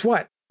 So guess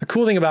what? The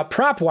cool thing about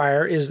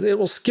PropWire is it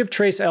will skip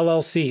trace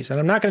LLCs. And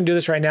I'm not going to do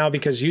this right now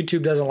because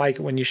YouTube doesn't like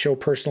it when you show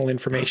personal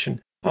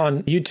information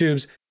on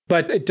YouTube's.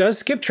 But it does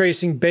skip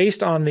tracing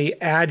based on the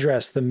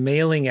address, the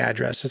mailing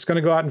address. It's going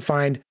to go out and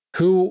find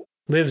who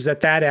lives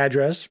at that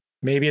address.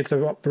 Maybe it's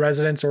a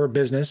residence or a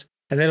business.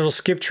 And then it'll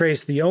skip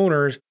trace the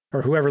owners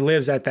or whoever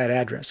lives at that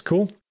address.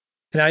 Cool?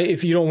 Now,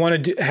 if you don't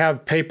want to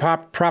pay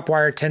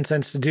PropWire 10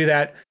 cents to do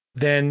that,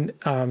 then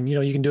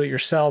you can do it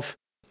yourself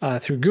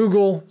through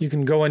Google. You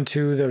can go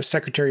into the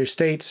Secretary of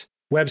State's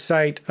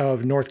website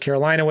of North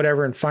Carolina,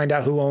 whatever, and find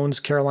out who owns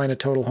Carolina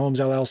Total Homes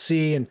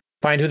LLC and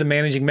find who the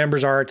managing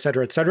members are, et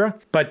cetera, et cetera.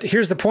 But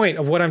here's the point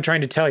of what I'm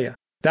trying to tell you.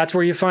 That's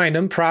where you find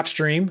them: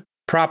 PropStream,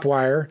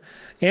 PropWire,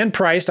 and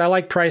Priced. I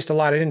like Priced a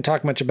lot. I didn't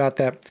talk much about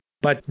that.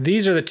 But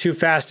these are the two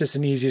fastest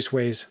and easiest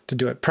ways to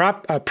do it.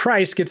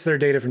 Priced gets their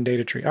data from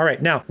DataTree. All right,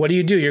 now, what do?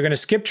 You're going to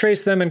skip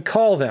trace them and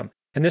call them.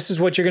 And this is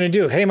what you're going to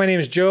do. Hey, my name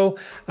is Joe.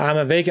 I'm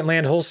a vacant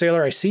land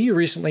wholesaler. I see you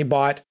recently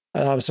bought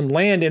some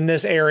land in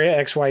this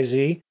area,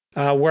 XYZ,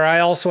 where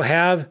I also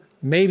have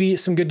maybe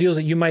some good deals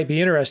that you might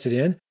be interested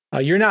in.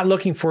 You're not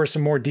looking for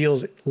some more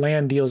deals,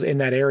 land deals in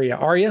that area,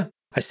 are you?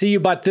 I see you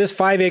bought this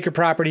 5-acre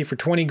property for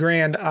 20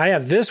 grand. I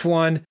have this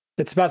one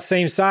that's about the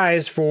same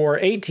size for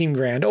 18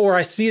 grand. Or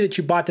I see that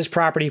you bought this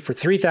property for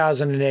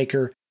 3,000 an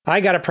acre.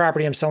 I got a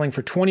property I'm selling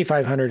for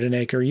 2,500 an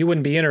acre. You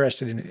wouldn't be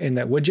interested in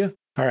that, would you?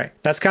 All right,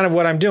 that's kind of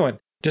what I'm doing.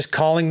 Just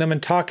calling them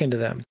and talking to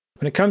them.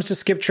 When it comes to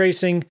skip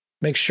tracing,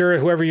 make sure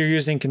whoever you're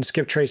using can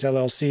skip trace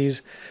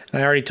LLCs.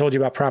 And I already told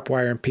you about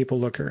PropWire and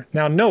PeopleLooker.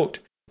 Now note,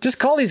 just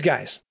call these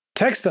guys.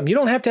 Text them. You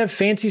don't have to have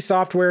fancy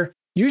software.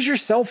 Use your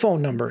cell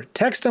phone number.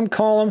 Text them,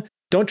 call them.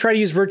 Don't try to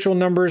use virtual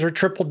numbers or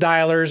triple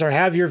dialers or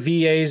have your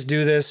VAs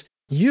do this.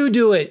 You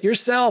do it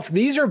yourself.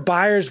 These are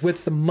buyers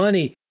with the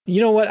money. You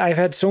know what? I've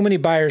had so many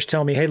buyers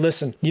tell me, hey,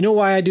 listen, you know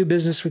why I do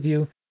business with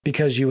you?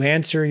 Because you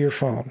answer your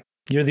phone.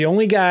 You're the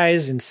only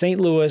guys in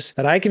St. Louis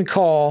that I can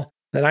call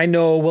that I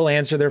know will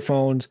answer their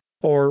phones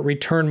or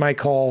return my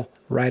call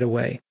right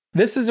away.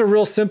 This is a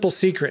real simple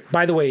secret.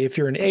 By the way, if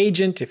you're an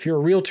agent, if you're a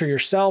realtor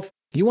yourself,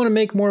 you want to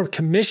make more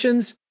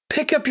commissions,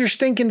 pick up your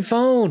stinking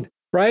phone,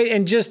 right?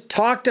 And just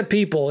talk to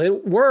people.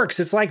 It works.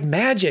 It's like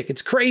magic.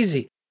 It's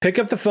crazy. Pick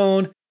up the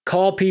phone,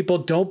 call people.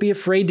 Don't be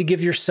afraid to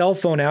give your cell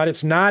phone out.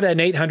 It's not an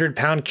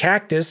 800-pound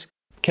cactus,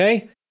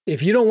 okay?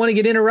 If you don't want to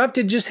get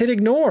interrupted, just hit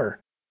ignore.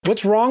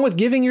 What's wrong with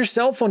giving your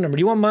cell phone number?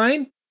 Do you want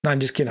mine? No, I'm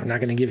just kidding. I'm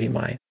not going to give you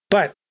mine.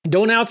 But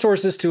don't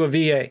outsource this to a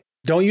VA.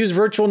 Don't use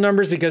virtual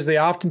numbers because they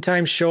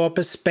oftentimes show up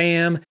as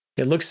spam.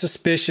 It looks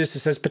suspicious.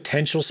 It says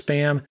potential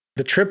spam.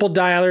 The triple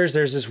dialers,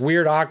 there's this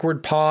weird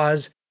awkward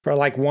pause for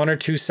like 1 or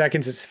 2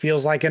 seconds. It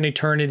feels like an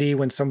eternity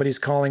when somebody's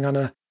calling on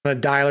a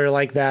dialer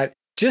like that.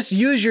 Just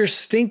use your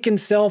stinking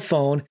cell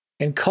phone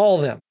and call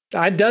them.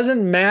 It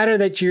doesn't matter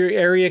that your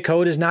area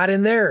code is not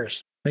in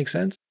theirs. Make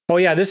sense? Oh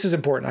yeah, this is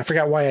important. I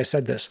forgot why I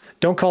said this.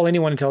 Don't call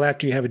anyone until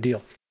after you have a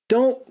deal.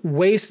 Don't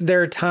waste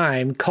their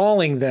time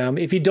calling them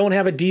if you don't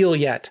have a deal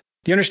yet.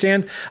 Do you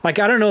understand? Like,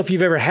 I don't know if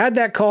you've ever had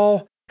that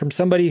call from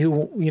somebody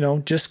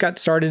who, just got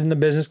started in the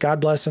business.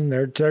 God bless them.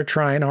 They're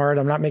trying hard.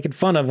 I'm not making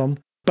fun of them.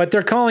 But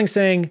they're calling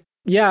saying,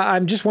 yeah,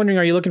 I'm just wondering,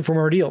 are you looking for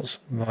more deals?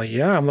 Well,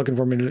 yeah, I'm looking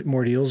for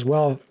more deals.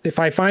 Well, if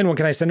I find one,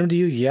 can I send them to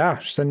you? Yeah,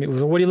 send me.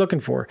 Well, what are you looking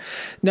for?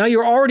 Now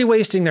you're already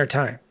wasting their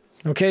time.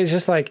 Okay, it's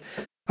just like,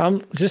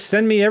 just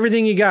send me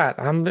everything you got.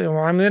 I'm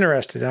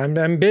interested.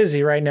 I'm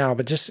busy right now,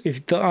 but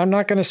I'm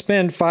not going to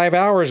spend 5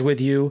 hours with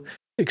you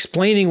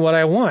explaining what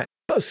I want.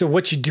 So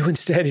what you do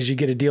instead is you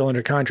get a deal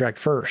under contract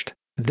first.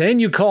 Then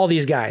you call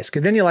these guys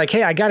because then you're like,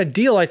 hey, I got a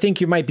deal I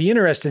think you might be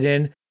interested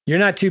in. You're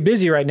not too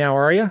busy right now,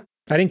 are you?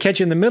 I didn't catch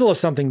you in the middle of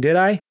something, did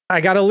I?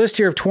 I got a list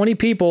here of 20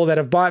 people that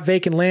have bought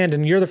vacant land,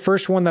 and you're the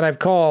first one that I've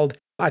called.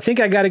 I think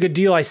I got a good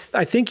deal. I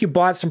think you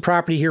bought some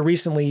property here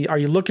recently. Are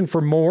you looking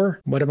for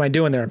more? What am I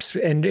doing there?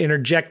 I'm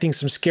interjecting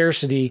some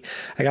scarcity.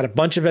 I got a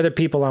bunch of other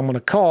people I'm going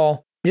to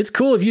call. It's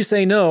cool if you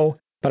say no,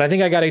 but I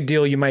think I got a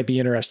deal you might be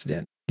interested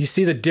in. Do you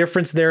see the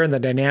difference there in the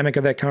dynamic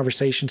of that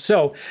conversation?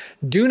 So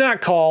do not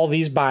call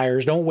these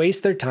buyers. Don't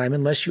waste their time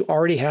unless you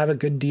already have a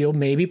good deal,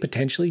 maybe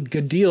potentially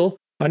good deal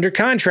under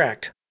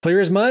contract. Clear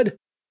as mud?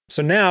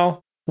 So now,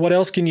 what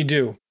else can you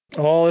do?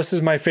 Oh, this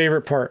is my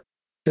favorite part.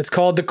 It's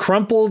called the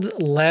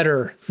crumpled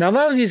letter. Now, a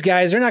lot of these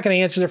guys, they're not going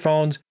to answer their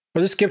phones,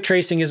 or the skip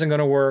tracing isn't going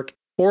to work,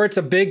 or it's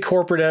a big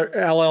corporate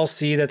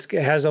LLC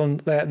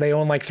they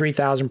own like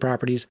 3,000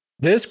 properties.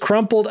 This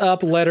crumpled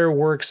up letter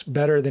works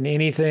better than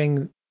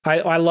anything.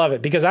 I love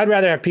it because I'd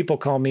rather have people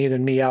call me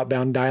than me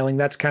outbound dialing.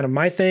 That's kind of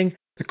my thing.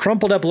 The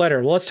crumpled up letter.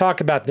 Well, let's talk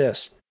about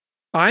this.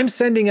 I'm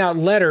sending out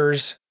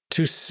letters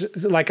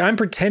I'm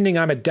pretending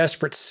I'm a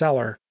desperate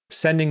seller,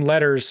 sending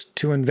letters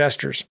to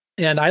investors.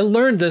 And I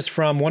learned this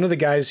from one of the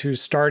guys who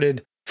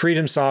started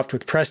FreedomSoft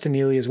with Preston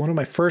Ely as one of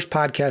my first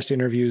podcast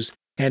interviews.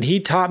 And he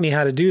taught me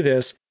how to do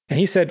this. And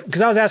he said,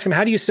 because I was asking him,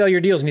 how do you sell your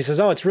deals? And he says,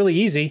 oh, it's really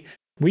easy.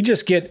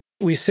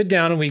 We sit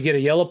down and we get a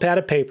yellow pad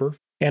of paper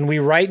and we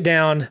write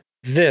down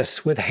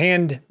this with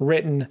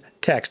handwritten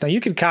text. Now you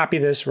can copy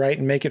this, right,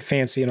 and make it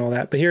fancy and all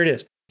that, but here it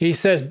is. He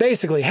says,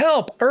 basically,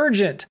 help,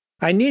 urgent.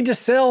 I need to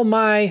sell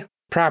my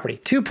property,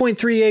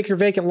 2.3 acre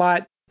vacant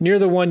lot near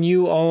the one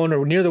you own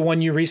or near the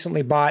one you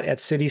recently bought at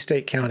City,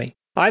 State, County.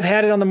 I've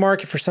had it on the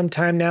market for some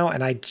time now,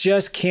 and I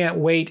just can't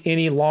wait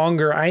any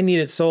longer. I need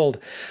it sold.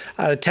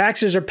 The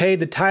taxes are paid.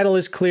 The title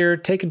is clear.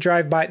 Take a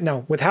drive by.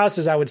 No, with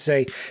houses, I would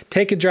say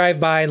take a drive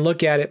by and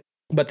look at it.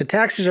 But the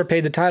taxes are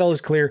paid. The title is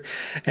clear.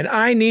 And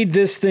I need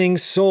this thing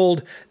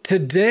sold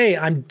today.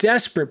 I'm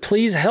desperate.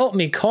 Please help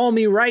me. Call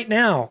me right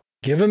now.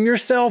 Give them your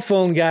cell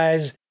phone,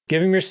 guys.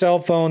 Give them your cell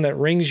phone that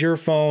rings your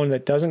phone,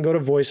 that doesn't go to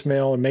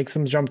voicemail and makes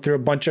them jump through a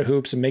bunch of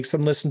hoops and makes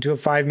them listen to a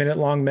 5-minute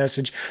long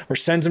message or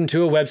sends them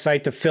to a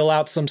website to fill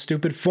out some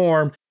stupid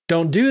form.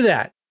 Don't do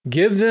that.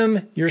 Give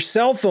them your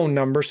cell phone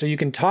number so you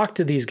can talk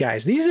to these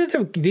guys.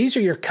 These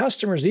are your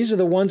customers. These are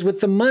the ones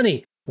with the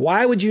money.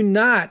 Why would you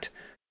not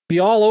be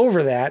all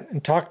over that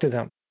and talk to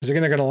them? Because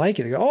they're going to like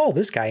it. They go, oh,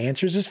 this guy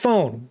answers his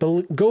phone.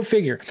 But go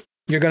figure.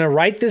 You're going to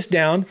write this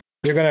down.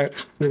 You're going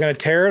to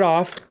tear it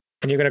off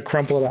and you're going to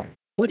crumple it up.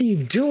 What are you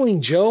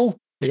doing, Joe?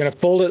 You're going to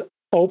fold it,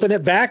 open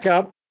it back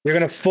up. You're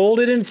going to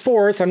fold it in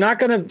fourths. I'm not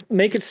going to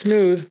make it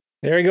smooth.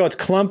 There you go. It's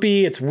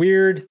clumpy. It's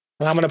weird.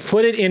 And I'm going to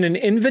put it in an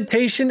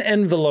invitation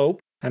envelope.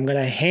 I'm going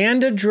to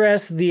hand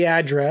address the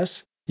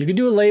address. You can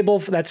do a label.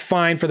 That's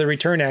fine for the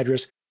return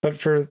address. But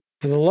for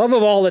the love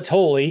of all that's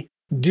holy,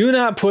 do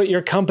not put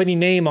your company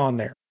name on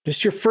there.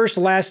 Just your first,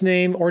 last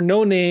name or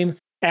no name,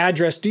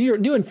 address. Do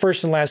in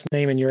first and last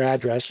name and your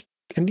address.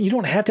 And you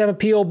don't have to have a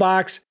P.O.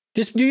 box.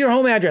 Just do your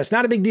home address.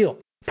 Not a big deal.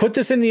 Put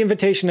this in the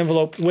invitation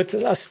envelope with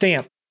a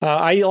stamp.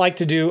 I like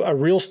to do a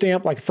real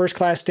stamp, like a first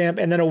class stamp,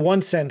 and then a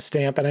 1-cent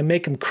stamp, and I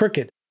make them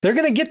crooked. They're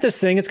going to get this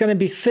thing. It's going to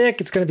be thick.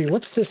 It's going to be,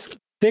 what's this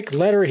thick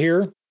letter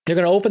here? They're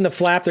going to open the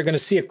flap. They're going to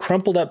see a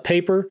crumpled up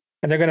paper,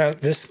 and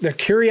their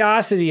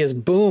curiosity is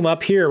boom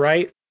up here,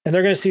 right? And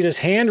they're going to see this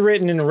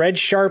handwritten in red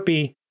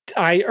Sharpie.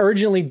 I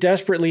urgently,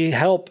 desperately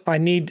help. I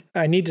need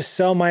to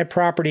sell my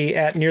property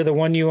at near the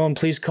one you own.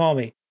 Please call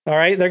me. All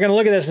right. They're going to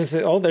look at this and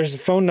say, oh, there's a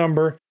phone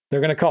number.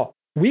 They're going to call.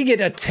 We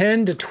get a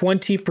 10 to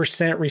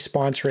 20%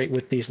 response rate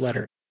with these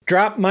letters.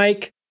 Drop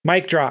mic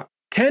drop.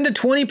 10 to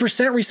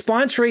 20%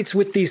 response rates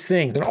with these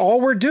things. And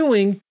all we're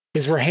doing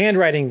is we're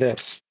handwriting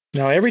this.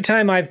 Now, every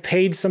time I've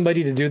paid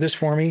somebody to do this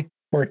for me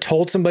or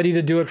told somebody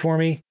to do it for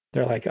me,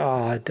 they're like,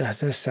 oh, that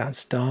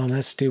sounds dumb.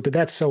 That's stupid.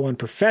 That's so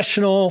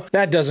unprofessional.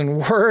 That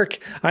doesn't work.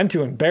 I'm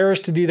too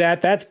embarrassed to do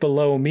that. That's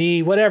below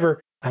me, whatever.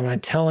 I'm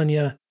telling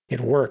you, it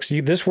works.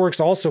 This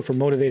works also for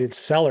motivated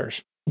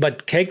sellers.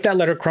 But take that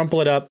letter, crumple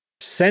it up,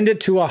 send it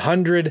to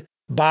 100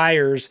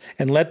 buyers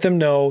and let them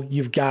know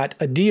you've got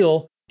a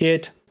deal.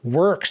 It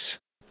works.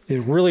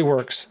 It really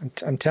works.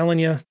 I'm telling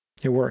you,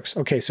 it works.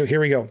 Okay, so here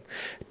we go.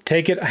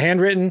 Take it,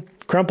 handwritten,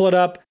 crumple it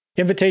up,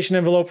 invitation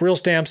envelope, real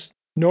stamps,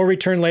 no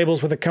return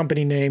labels with a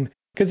company name.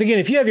 Because again,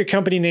 if you have your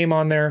company name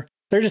on there,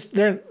 they're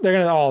gonna,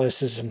 oh,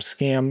 this is some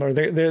scam, or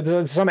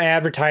there's some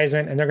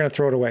advertisement, and they're gonna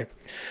throw it away.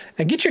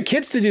 And get your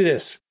kids to do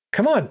this.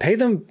 Come on, pay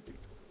them.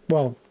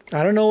 Well,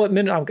 I don't know what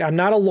minute. I'm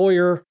not a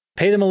lawyer.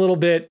 Pay them a little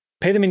bit.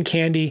 Pay them in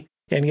candy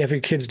and have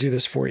your kids do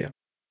this for you.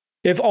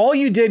 If all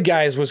you did,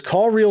 guys, was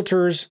call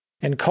realtors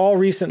and call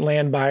recent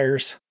land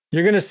buyers,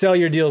 you're going to sell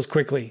your deals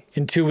quickly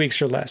in 2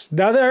 weeks or less.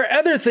 Now, there are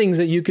other things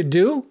that you could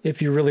do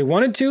if you really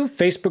wanted to.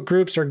 Facebook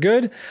groups are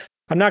good.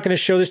 I'm not going to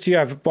show this to you.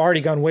 I've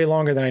already gone way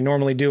longer than I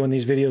normally do in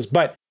these videos,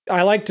 but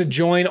I like to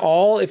join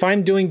if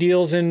I'm doing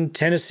deals in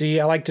Tennessee,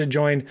 I like to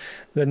join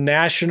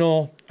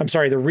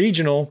the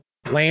regional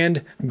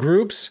land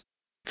groups.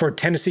 For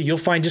Tennessee, you'll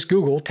find, just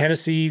Google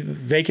Tennessee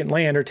vacant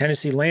land or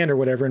Tennessee land or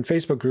whatever in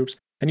Facebook groups,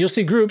 and you'll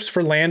see groups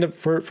for land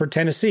for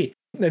Tennessee.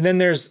 And then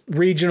there's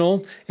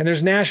regional and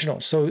there's national.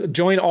 So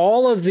join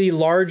all of the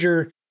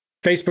larger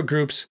Facebook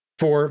groups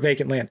for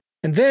vacant land.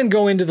 And then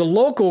go into the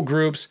local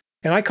groups,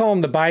 and I call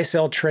them the buy,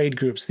 sell, trade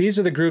groups. These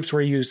are the groups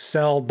where you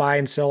buy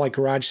and sell like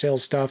garage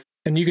sales stuff.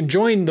 And you can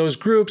join those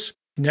groups.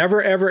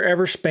 Never, ever,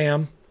 ever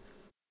spam.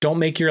 Don't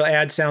make your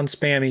ad sound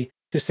spammy.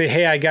 Just say,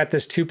 hey, I got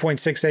this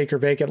 2.6 acre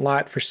vacant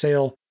lot for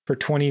sale for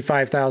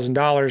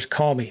 $25,000.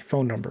 Call me,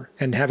 phone number,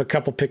 and have a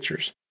couple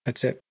pictures.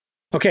 That's it.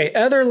 Okay,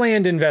 other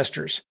land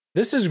investors.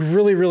 This is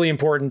really, really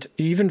important,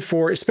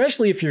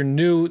 especially if you're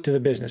new to the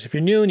business. If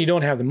you're new and you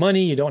don't have the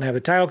money, you don't have the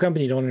title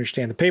company, you don't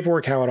understand the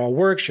paperwork, how it all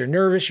works, you're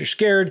nervous, you're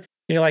scared, and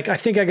you're like, I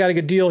think I got a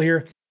good deal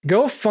here.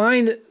 Go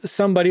find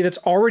somebody that's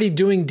already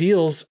doing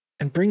deals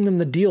and bring them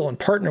the deal and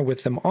partner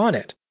with them on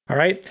it. All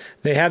right.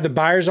 They have the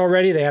buyers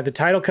already. They have the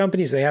title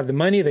companies. They have the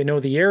money. They know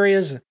the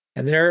areas,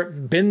 and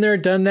they've been there,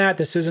 done that.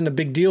 This isn't a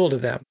big deal to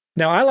them.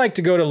 Now, I like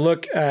to go to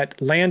look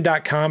at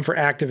land.com for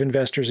active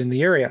investors in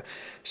the area.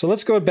 So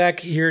let's go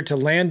back here to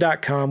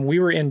land.com. We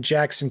were in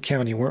Jackson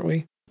County, weren't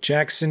we?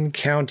 Jackson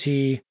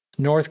County,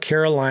 North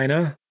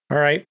Carolina. All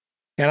right.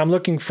 And I'm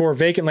looking for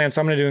vacant land.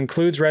 So I'm going to do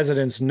includes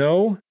residents,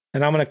 no.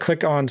 And I'm going to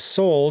click on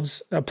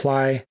solds,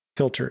 apply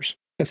filters.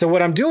 And so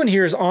what I'm doing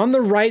here is on the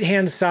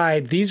right-hand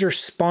side, these are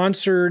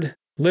sponsored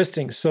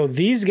listings. So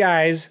these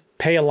guys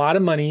pay a lot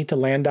of money to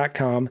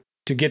land.com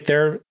to get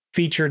their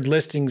featured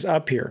listings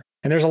up here.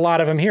 And there's a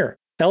lot of them here.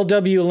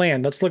 LW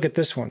Land, let's look at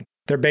this one.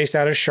 They're based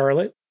out of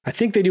Charlotte. I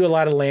think they do a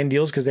lot of land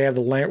deals because they have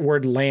the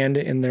word land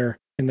in their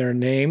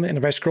name. And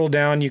if I scroll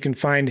down, you can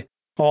find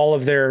all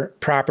of their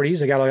properties.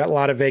 They got a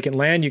lot of vacant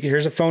land.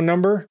 Here's a phone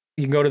number.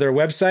 You can go to their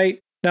website.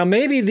 Now,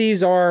 maybe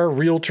these are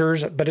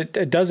realtors, but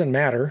it doesn't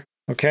matter.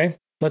 Okay.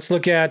 Let's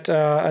look at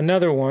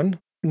another one.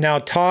 Now,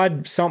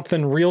 Todd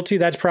something Realty.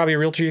 That's probably a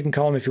realtor. You can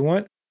call them if you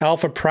want.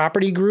 Alpha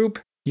Property Group,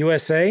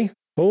 USA.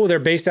 Oh, they're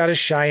based out of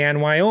Cheyenne,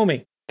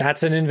 Wyoming.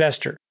 That's an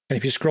investor. And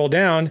if you scroll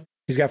down,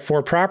 he's got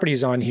 4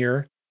 properties on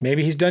here.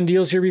 Maybe he's done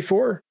deals here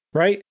before,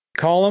 right?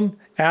 Call him,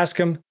 ask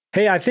him,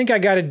 hey, I think I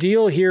got a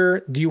deal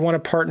here. Do you want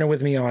to partner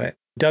with me on it?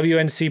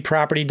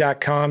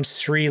 WNCproperty.com,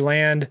 Sri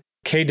Land.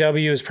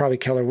 KW is probably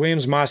Keller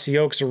Williams. Mossy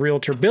Oaks, a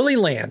realtor. Billy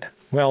Land.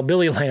 Well,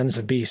 Billy Land's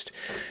a beast.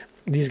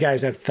 These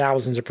guys have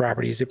thousands of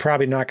properties. They're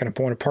probably not going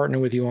to want to partner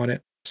with you on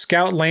it.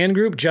 Scout Land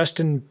Group,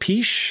 Justin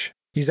Peash.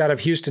 He's out of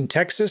Houston,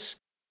 Texas.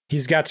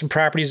 He's got some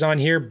properties on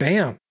here.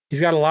 Bam.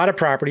 He's got a lot of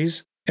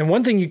properties. And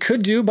one thing you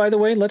could do, by the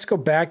way, let's go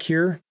back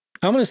here.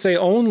 I'm going to say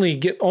only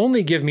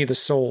give me the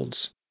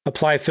solds.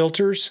 Apply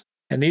filters.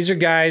 And these are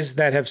guys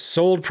that have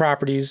sold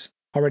properties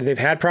already. They've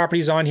had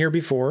properties on here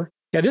before.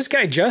 Yeah, this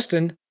guy,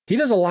 Justin, he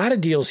does a lot of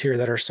deals here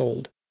that are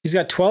sold. He's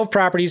got 12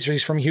 properties.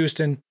 He's from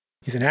Houston.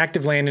 He's an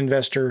active land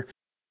investor.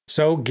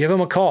 So give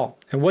them a call.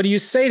 And what do you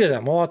say to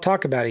them? Well, I'll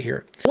talk about it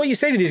here. What you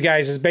say to these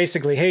guys is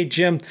basically, hey,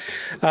 Jim,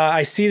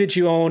 I see that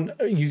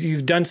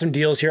you've done some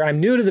deals here. I'm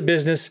new to the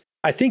business.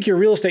 I think you're a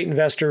real estate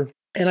investor,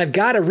 and I've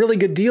got a really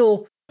good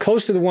deal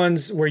close to the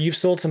ones where you've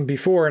sold some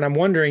before. And I'm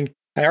wondering,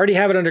 I already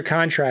have it under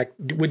contract.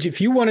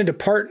 If you wanted to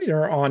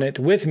partner on it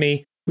with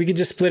me, we could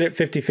just split it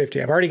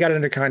 50-50. I've already got it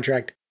under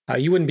contract.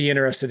 You wouldn't be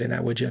interested in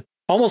that, would you?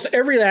 Almost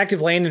every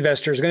active land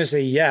investor is going to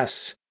say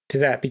yes to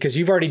that because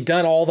you've already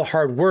done all the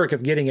hard work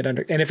of getting it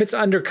under. And if it's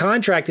under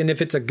contract and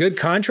if it's a good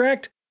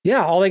contract,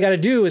 yeah, all they got to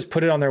do is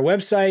put it on their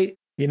website.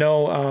 They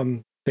know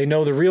the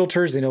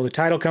realtors, they know the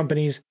title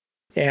companies,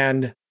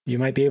 and you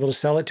might be able to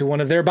sell it to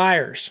one of their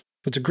buyers.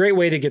 It's a great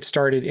way to get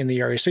started in the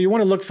area. So you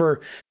want to look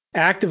for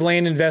active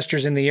land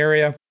investors in the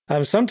area.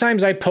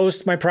 Sometimes I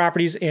post my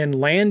properties in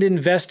land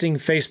investing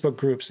Facebook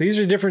groups. These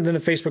are different than the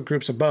Facebook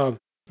groups above.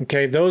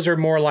 Okay, those are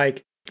more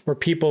like where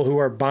people who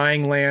are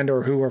buying land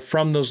or who are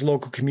from those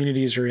local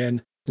communities are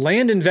in.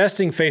 Land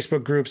investing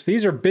Facebook groups,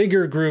 these are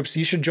bigger groups.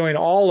 You should join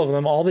all of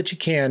them, all that you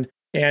can.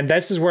 And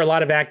this is where a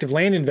lot of active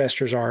land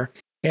investors are.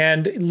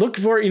 And look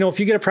for, if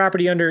you get a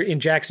property in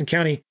Jackson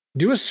County,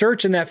 do a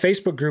search in that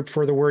Facebook group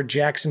for the word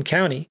Jackson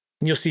County.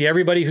 And you'll see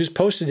everybody who's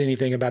posted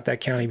anything about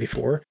that county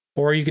before.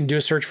 Or you can do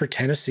a search for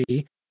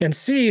Tennessee and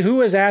see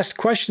who has asked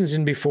questions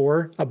in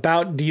before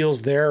about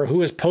deals there, or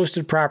who has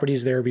posted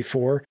properties there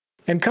before.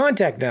 And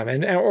contact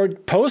them or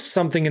post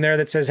something in there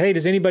that says, hey,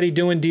 does anybody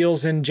doing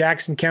deals in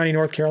Jackson County,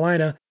 North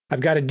Carolina? I've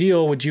got a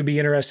deal. Would you be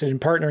interested in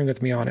partnering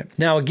with me on it?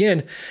 Now,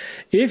 again,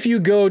 if you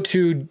go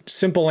to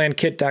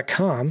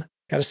simplelandkit.com,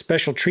 got a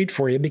special treat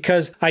for you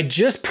because I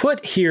just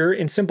put here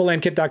in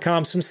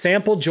simplelandkit.com some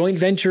sample joint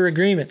venture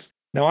agreements.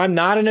 Now, I'm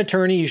not an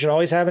attorney. You should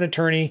always have an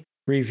attorney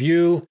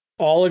review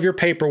all of your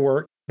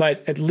paperwork,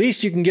 but at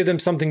least you can give them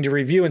something to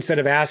review instead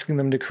of asking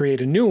them to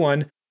create a new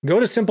one.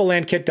 Go to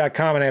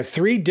simplelandkit.com and I have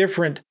 3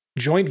 different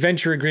joint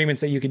venture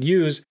agreements that you could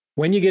use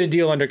when you get a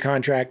deal under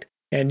contract,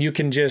 and you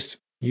can just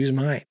use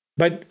mine.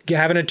 But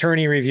have an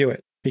attorney review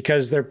it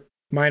because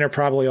mine are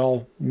probably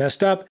all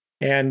messed up,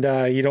 and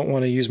you don't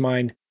want to use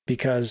mine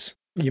because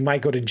you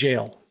might go to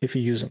jail if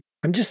you use them.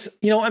 I'm just,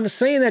 I'm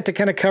saying that to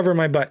kind of cover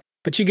my butt,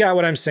 but you got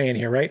what I'm saying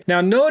here, right? Now,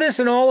 notice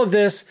in all of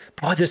this,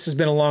 this has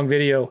been a long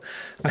video.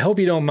 I hope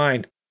you don't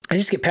mind. I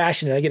just get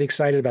passionate. I get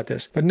excited about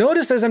this. But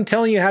notice as I'm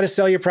telling you how to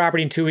sell your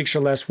property in 2 weeks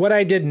or less, what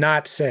I did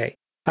not say.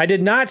 I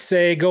did not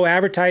say go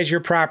advertise your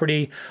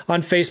property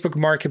on Facebook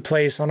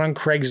Marketplace, on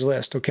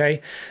Craigslist, okay?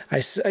 I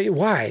say,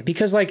 why?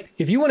 Because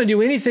if you want to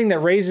do anything that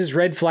raises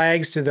red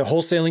flags to the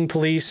wholesaling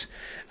police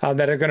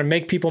that are going to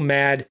make people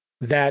mad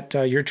that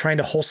you're trying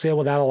to wholesale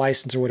without a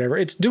license or whatever,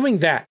 it's doing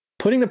that,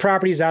 putting the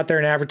properties out there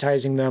and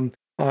advertising them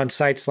on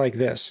sites like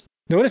this.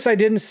 Notice I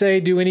didn't say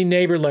do any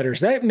neighbor letters.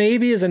 That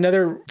maybe is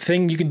another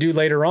thing you can do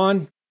later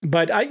on.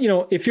 But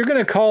if you're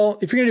going to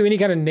do any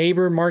kind of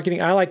neighbor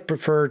marketing, I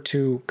prefer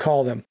to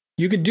call them.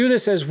 You could do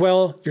this as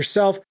well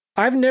yourself.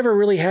 I've never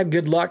really had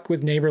good luck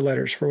with neighbor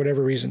letters for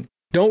whatever reason.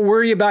 Don't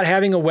worry about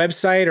having a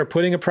website or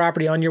putting a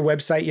property on your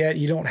website yet.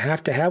 You don't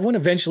have to have one.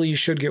 Eventually, you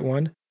should get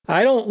one.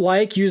 I don't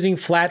like using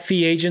flat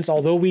fee agents,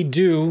 although we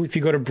do if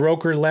you go to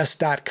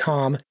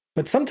brokerless.com.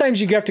 But sometimes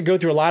you have to go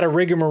through a lot of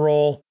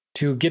rigmarole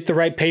to get the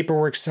right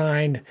paperwork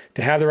signed,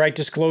 to have the right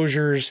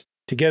disclosures,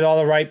 to get all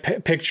the right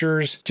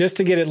pictures, just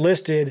to get it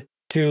listed,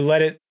 to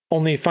let it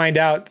only find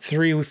out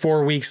 3 or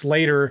 4 weeks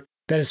later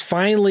that is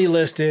finally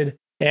listed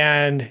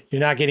and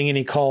you're not getting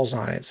any calls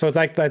on it. So it's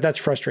that's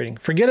frustrating.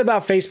 Forget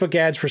about Facebook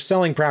ads for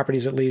selling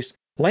properties at least.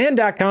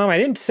 Land.com, I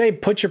didn't say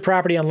put your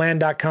property on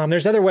land.com.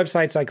 There's other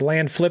websites like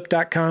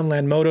landflip.com,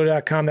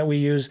 landmodo.com that we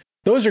use.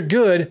 Those are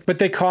good, but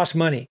they cost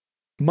money.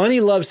 Money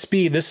loves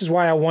speed. This is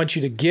why I want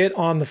you to get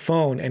on the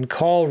phone and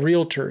call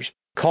realtors,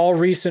 call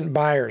recent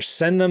buyers,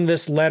 send them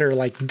this letter.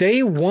 Like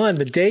day one,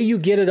 the day you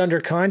get it under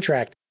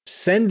contract,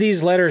 send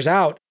these letters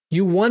out.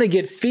 You want to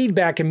get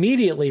feedback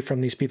immediately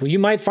from these people. You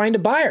might find a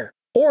buyer,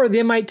 or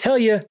they might tell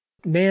you,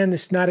 man,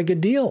 this is not a good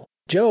deal.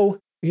 Joe,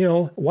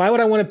 why would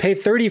I want to pay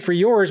 30 for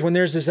yours when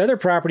there's this other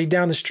property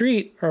down the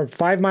street or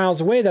 5 miles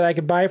away that I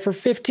could buy for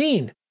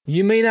 15?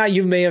 You may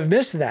have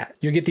missed that.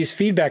 You get these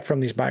feedback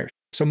from these buyers.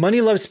 So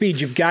money loves speed.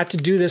 You've got to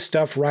do this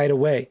stuff right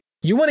away.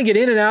 You want to get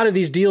in and out of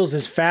these deals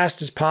as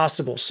fast as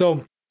possible.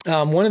 So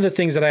one of the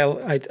things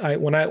that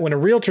when a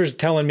realtor's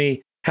telling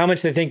me how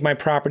much they think my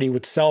property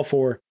would sell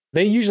for,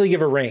 they usually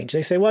give a range.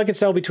 They say, well, I could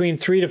sell between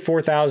 $3,000 to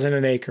 $4,000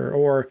 an acre,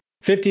 or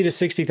 $50,000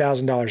 to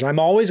 $60,000. I'm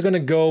always going to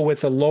go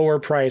with a lower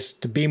price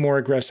to be more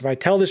aggressive. I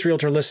tell this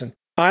realtor, listen,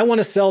 I want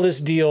to sell this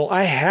deal.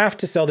 I have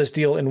to sell this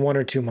deal in 1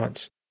 or 2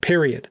 months,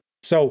 period.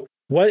 So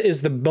what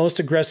is the most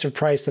aggressive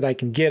price that I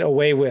can get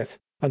away with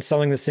on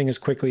selling this thing as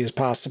quickly as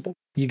possible?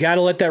 You got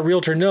to let that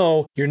realtor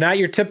know you're not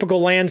your typical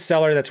land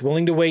seller that's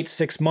willing to wait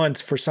 6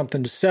 months for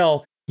something to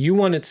sell. You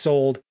want it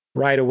sold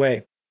right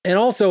away. And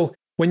also,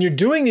 when you're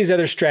doing these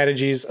other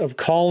strategies of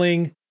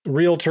calling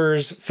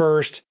realtors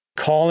first,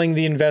 calling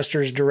the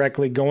investors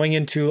directly, going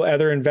into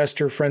other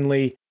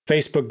investor-friendly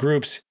Facebook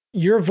groups,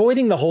 you're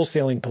avoiding the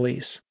wholesaling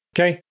police,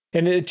 okay?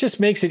 And it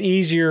just makes it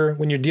easier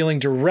when you're dealing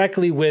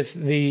directly with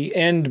the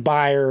end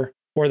buyer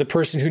or the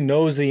person who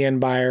knows the end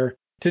buyer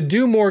to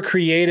do more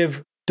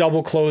creative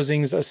double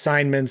closings,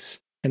 assignments,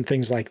 and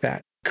things like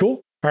that.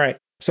 Cool? All right.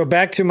 So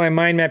back to my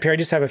mind map here. I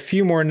just have a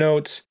few more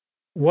notes.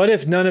 What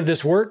if none of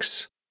this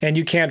works and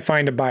you can't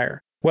find a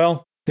buyer?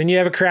 Well, then you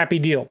have a crappy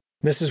deal.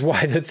 This is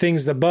why the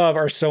things above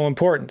are so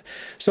important.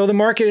 So the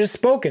market has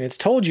spoken. It's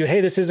told you,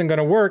 hey, this isn't going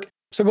to work.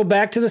 So go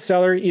back to the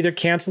seller, either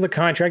cancel the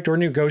contract or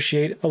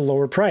negotiate a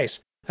lower price.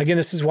 Again,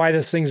 this is why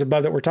the things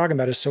above that we're talking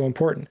about is so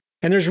important.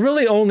 And there's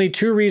really only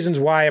 2 reasons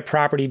why a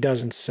property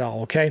doesn't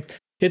sell, okay?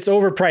 It's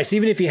overpriced.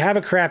 Even if you have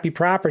a crappy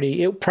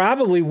property, it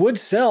probably would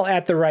sell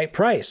at the right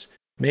price.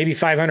 Maybe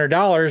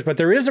 $500, but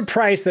there is a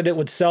price that it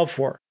would sell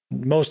for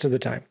most of the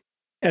time.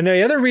 And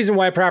the other reason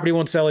why a property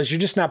won't sell is you're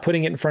just not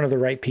putting it in front of the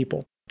right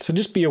people. So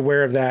just be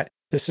aware of that.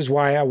 This is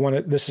why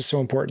this is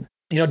so important.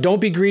 Don't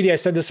be greedy. I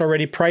said this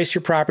already. Price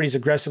your properties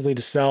aggressively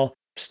to sell.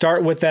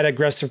 Start with that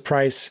aggressive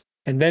price,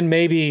 and then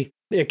maybe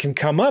it can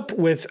come up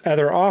with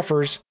other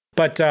offers.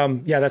 But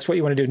that's what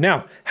you want to do.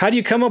 Now, how do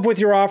you come up with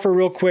your offer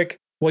real quick?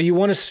 Well, you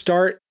want to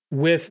start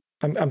with,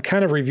 I'm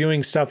kind of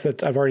reviewing stuff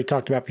that I've already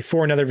talked about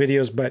before in other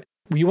videos, but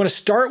you want to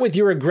start with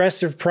your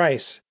aggressive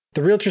price.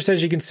 The realtor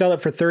says you can sell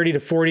it for 30 to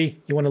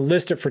 40. You want to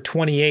list it for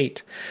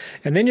 28.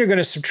 And then you're going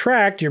to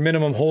subtract your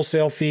minimum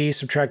wholesale fee,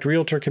 subtract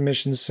realtor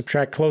commissions,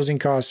 subtract closing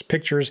costs,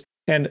 pictures,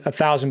 and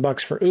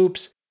 $1,000 for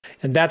oops.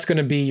 And that's going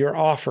to be your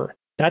offer.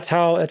 That's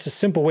a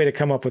simple way to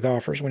come up with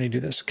offers when you do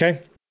this,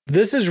 okay?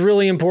 This is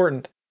really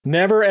important.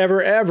 Never,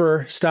 ever,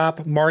 ever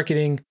stop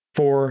marketing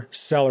for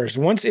sellers.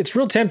 It's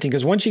real tempting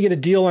because once you get a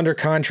deal under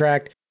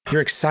contract,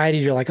 you're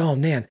excited. You're like, oh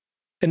man.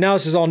 And now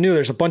this is all new.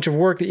 There's a bunch of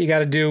work that you got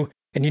to do.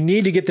 And you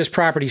need to get this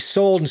property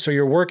sold. And so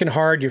you're working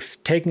hard. You're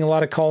taking a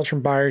lot of calls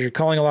from buyers. You're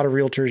calling a lot of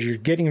realtors. You're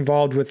getting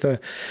involved with the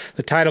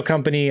title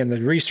company and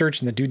the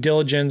research and the due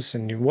diligence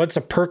and what's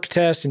a perk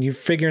test. And you're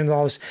figuring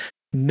all this.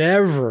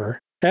 Never,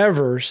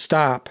 ever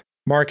stop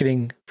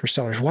marketing for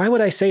sellers. Why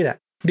would I say that?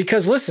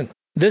 Because listen,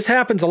 this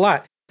happens a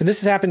lot. And this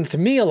has happened to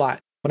me a lot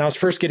when I was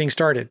first getting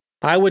started.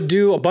 I would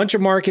do a bunch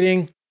of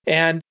marketing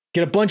and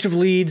get a bunch of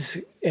leads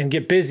and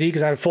get busy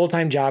because I had a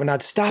full-time job, and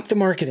I'd stop the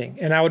marketing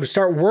and I would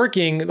start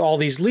working all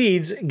these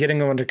leads, getting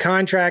them under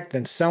contract,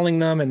 then selling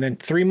them. And then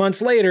 3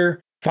 months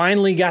later,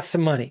 finally got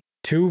some money,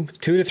 two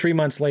to 3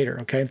 months later.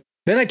 Okay.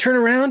 Then I turn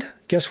around.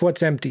 Guess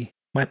what's empty?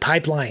 My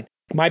pipeline.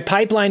 My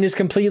pipeline is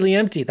completely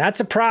empty. That's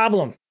a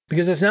problem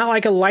because it's not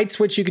like a light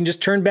switch you can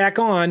just turn back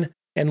on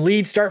and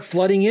leads start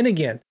flooding in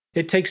again.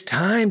 It takes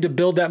time to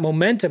build that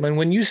momentum. And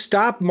when you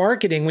stop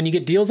marketing, when you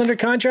get deals under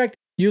contract,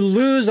 you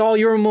lose all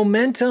your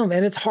momentum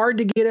and it's hard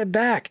to get it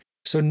back.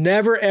 So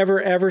never,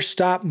 ever, ever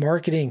stop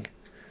marketing.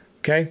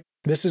 Okay.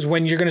 This is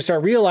when you're going to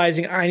start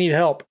realizing I need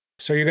help.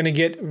 So you're going to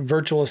get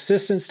virtual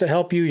assistants to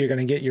help you. You're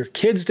going to get your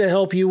kids to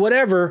help you,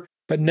 whatever,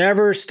 but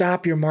never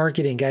stop your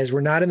marketing. Guys,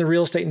 we're not in the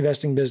real estate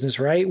investing business,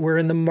 right? We're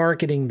in the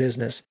marketing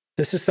business.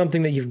 This is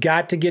something that you've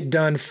got to get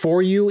done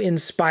for you in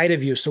spite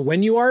of you. So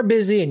when you are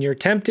busy and you're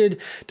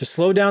tempted to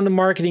slow down the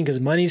marketing because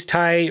money's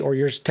tight, or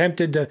you're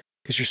tempted to,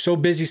 because you're so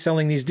busy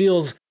selling these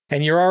deals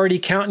and you're already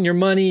counting your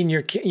money and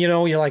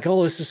you're like,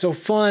 oh, this is so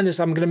fun.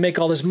 I'm going to make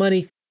all this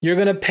money. You're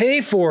going to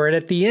pay for it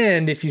at the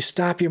end if you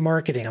stop your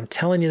marketing. I'm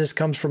telling you, this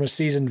comes from a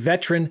seasoned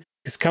veteran.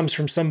 This comes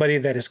from somebody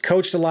that has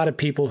coached a lot of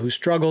people who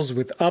struggles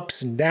with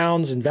ups and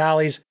downs and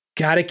valleys.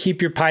 Got to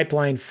keep your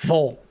pipeline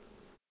full.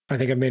 I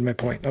think I've made my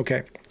point.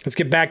 Okay, let's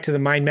get back to the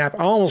mind map.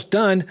 I'm almost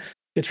done.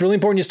 It's really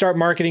important you start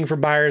marketing for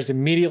buyers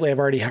immediately. I've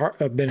already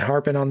been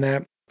harping on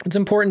that. it's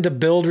important to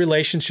build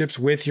relationships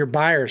with your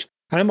buyers.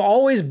 And I'm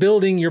always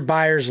building your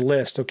buyers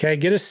list, okay?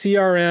 Get a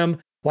CRM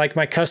like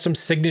my custom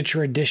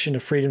signature edition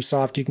of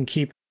FreedomSoft. You can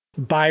keep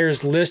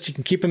buyers list. You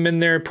can keep them in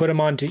there, put them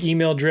onto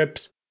email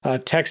drips,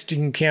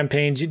 texting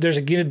campaigns. There's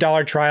a get a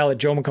dollar trial at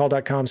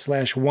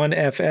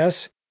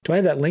joemccall.com/1FS. Do I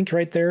have that link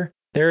right there?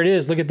 There it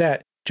is. Look at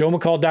that.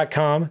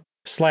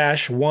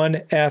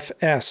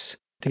 joemccall.com/1FS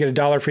to get a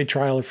 $1 free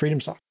trial of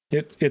FreedomSoft.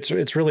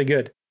 It's really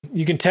good.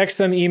 You can text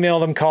them, email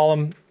them, call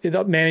them.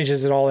 It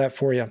manages all that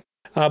for you.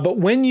 But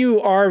when you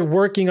are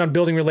working on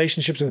building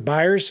relationships with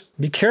buyers,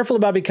 be careful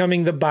about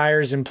becoming the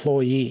buyer's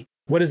employee.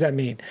 What does that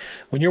mean?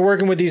 When you're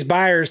working with these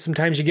buyers,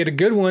 sometimes you get a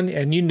good one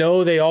and you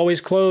know they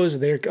always close,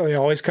 they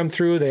always come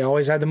through, they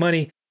always have the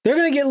money. They're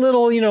going to get a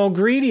little,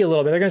 greedy a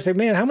little bit. They're going to say,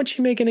 man, how much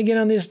are you making again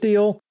on this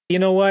deal? You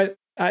know what?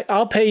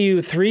 I'll pay you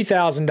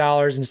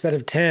 $3,000 instead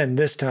of $10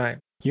 this time.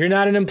 You're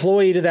not an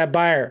employee to that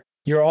buyer.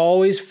 You're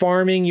always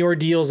farming your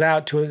deals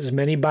out to as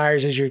many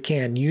buyers as you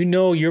can. You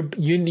know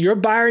your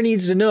buyer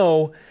needs to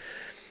know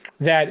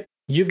that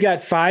you've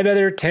got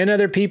 10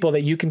 other people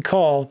that you can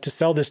call to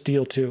sell this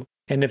deal to.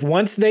 And if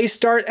once they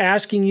start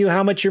asking you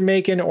how much you're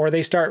making or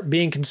they start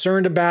being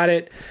concerned about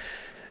it,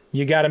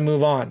 you got to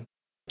move on.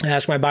 I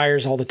ask my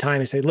buyers all the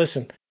time. I say,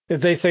 listen, if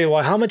they say,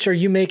 well, how much are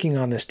you making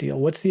on this deal?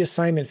 What's the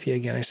assignment fee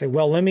again? I say,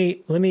 well, let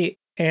me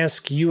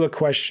ask you a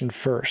question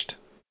first.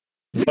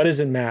 What does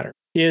it matter?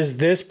 Is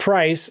this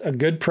price a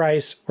good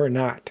price or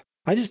not?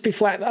 I just be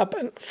flat up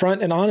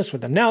front and honest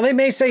with them. Now, they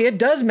may say it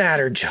does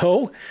matter,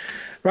 Joe.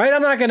 Right?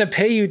 I'm not going to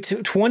pay you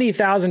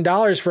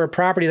 $20,000 for a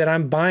property that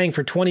I'm buying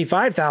for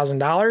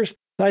 $25,000.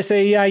 I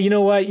say, yeah, you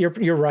know what?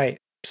 You're right.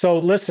 So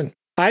listen,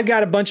 I've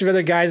got a bunch of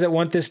other guys that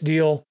want this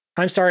deal.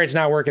 I'm sorry it's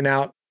not working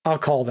out. I'll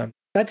call them.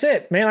 That's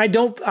it, man.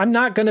 I'm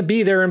not going to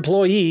be their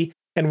employee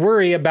and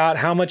worry about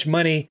how much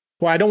money.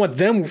 Well, I don't want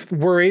them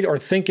worried or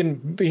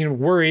being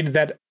worried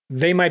that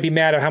they might be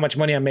mad at how much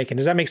money I'm making.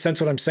 Does that make sense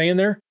what I'm saying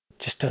there?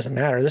 Just doesn't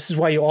matter. This is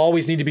why you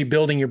always need to be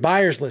building your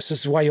buyers list.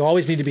 This is why you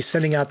always need to be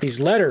sending out these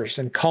letters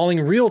and calling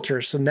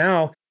realtors. So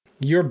now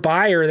your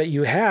buyer that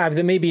you have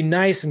that may be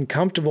nice and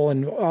comfortable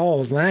and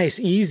nice,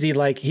 easy,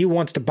 like he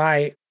wants to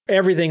buy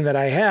everything that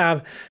I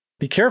have.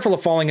 Be careful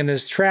of falling in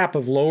this trap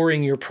of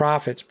lowering your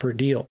profits per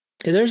deal.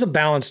 There's a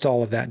balance to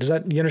all of that.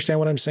 You understand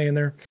what I'm saying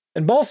there?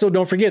 And also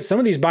don't forget, some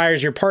of these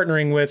buyers you're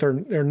partnering with or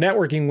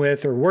networking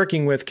with or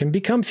working with can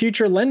become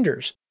future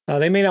lenders.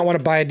 They may not want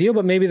to buy a deal,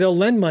 but maybe they'll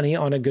lend money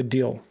on a good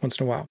deal once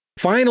in a while.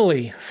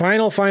 Finally,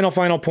 final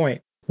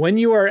point. When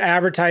you are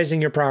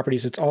advertising your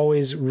properties, it's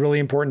always really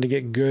important to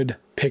get good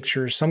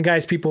pictures.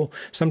 Sometimes people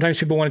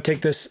want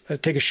to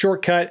take a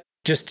shortcut,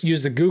 just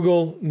use the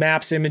Google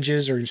Maps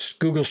images or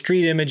Google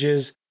Street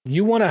images.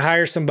 You want to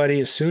hire somebody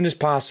as soon as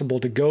possible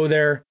to go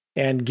there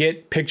and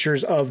get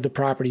pictures of the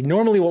property.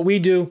 Normally what we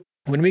do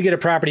when we get a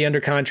property under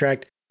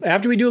contract,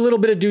 after we do a little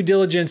bit of due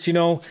diligence,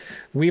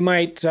 we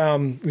might,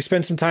 we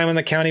spend some time on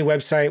the county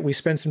website. We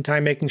spend some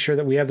time making sure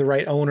that we have the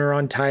right owner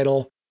on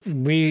title.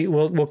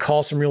 We'll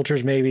call some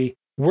realtors maybe.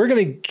 We're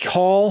going to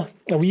call,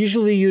 we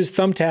usually use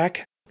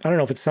Thumbtack. I don't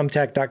know if it's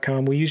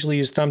thumbtack.com. We usually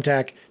use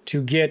Thumbtack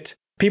to get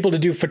people to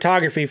do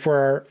photography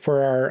for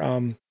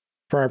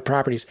our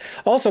properties.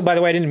 Also, by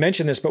the way, I didn't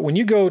mention this, but when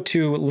you go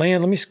to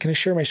land, can I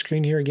share my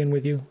screen here again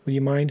with you? Would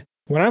you mind?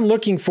 When I'm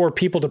looking for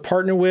people to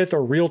partner with or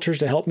realtors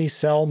to help me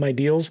sell my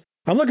deals,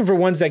 I'm looking for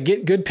ones that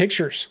get good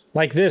pictures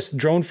like this,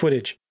 drone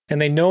footage,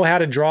 and they know how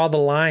to draw the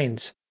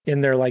lines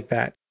in there like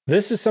that.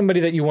 This is somebody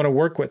that you want to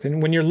work with.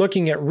 And when you're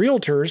looking at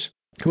realtors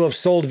who have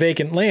sold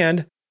vacant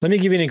land, let me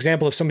give you an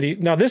example of somebody.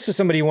 Now, this is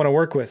somebody you want to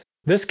work with.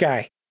 This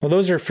guy. Well,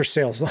 those are for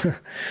sales.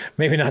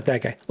 Maybe not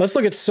that guy. Let's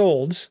look at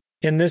solds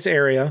in this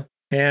area.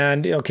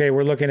 And okay,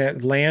 we're looking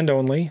at land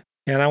only.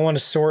 And I want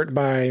to sort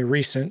by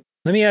recent.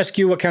 Let me ask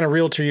you what kind of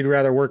realtor you'd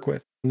rather work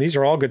with. And these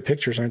are all good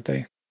pictures, aren't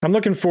they? I'm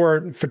looking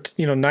for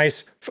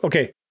nice.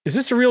 Okay, is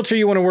this a realtor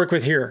you want to work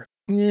with here?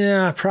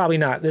 Yeah, probably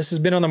not. This has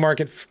been on the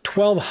market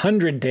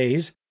 1,200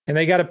 days, and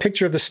they got a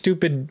picture of the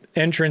stupid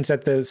entrance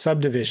at the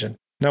subdivision.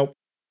 Nope.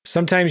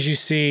 Sometimes you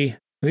see,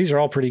 these are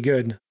all pretty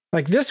good.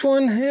 Like this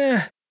one,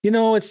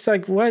 it's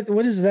like,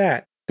 what is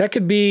that? That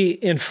could be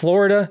in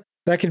Florida.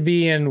 That could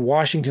be in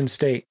Washington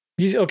State.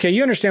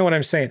 You understand what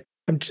I'm saying.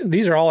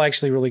 These are all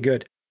actually really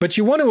good. But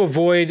you want to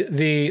avoid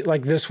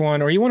this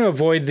one, or you want to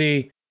avoid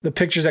the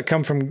pictures that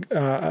come from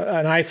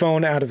an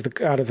iPhone out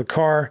of the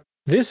car.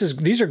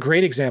 These are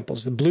great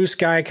examples. The blue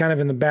sky kind of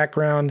in the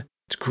background.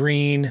 It's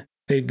green.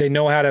 They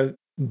know how to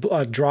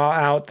draw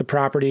out the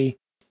property.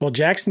 Well,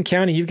 Jackson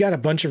County, you've got a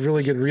bunch of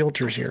really good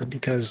realtors here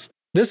because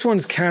this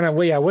one's kind of,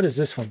 what is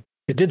this one?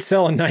 It did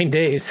sell in 9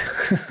 days.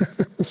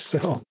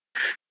 So,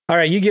 all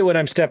right, you get what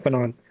I'm stepping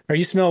on, or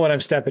you smell what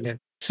I'm stepping in.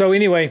 So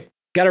anyway,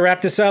 got to wrap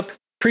this up.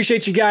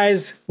 Appreciate you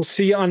guys. We'll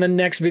see you on the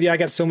next video. I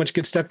got so much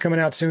good stuff coming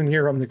out soon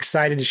here. I'm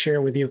excited to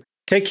share with you.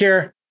 Take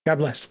care. God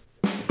bless.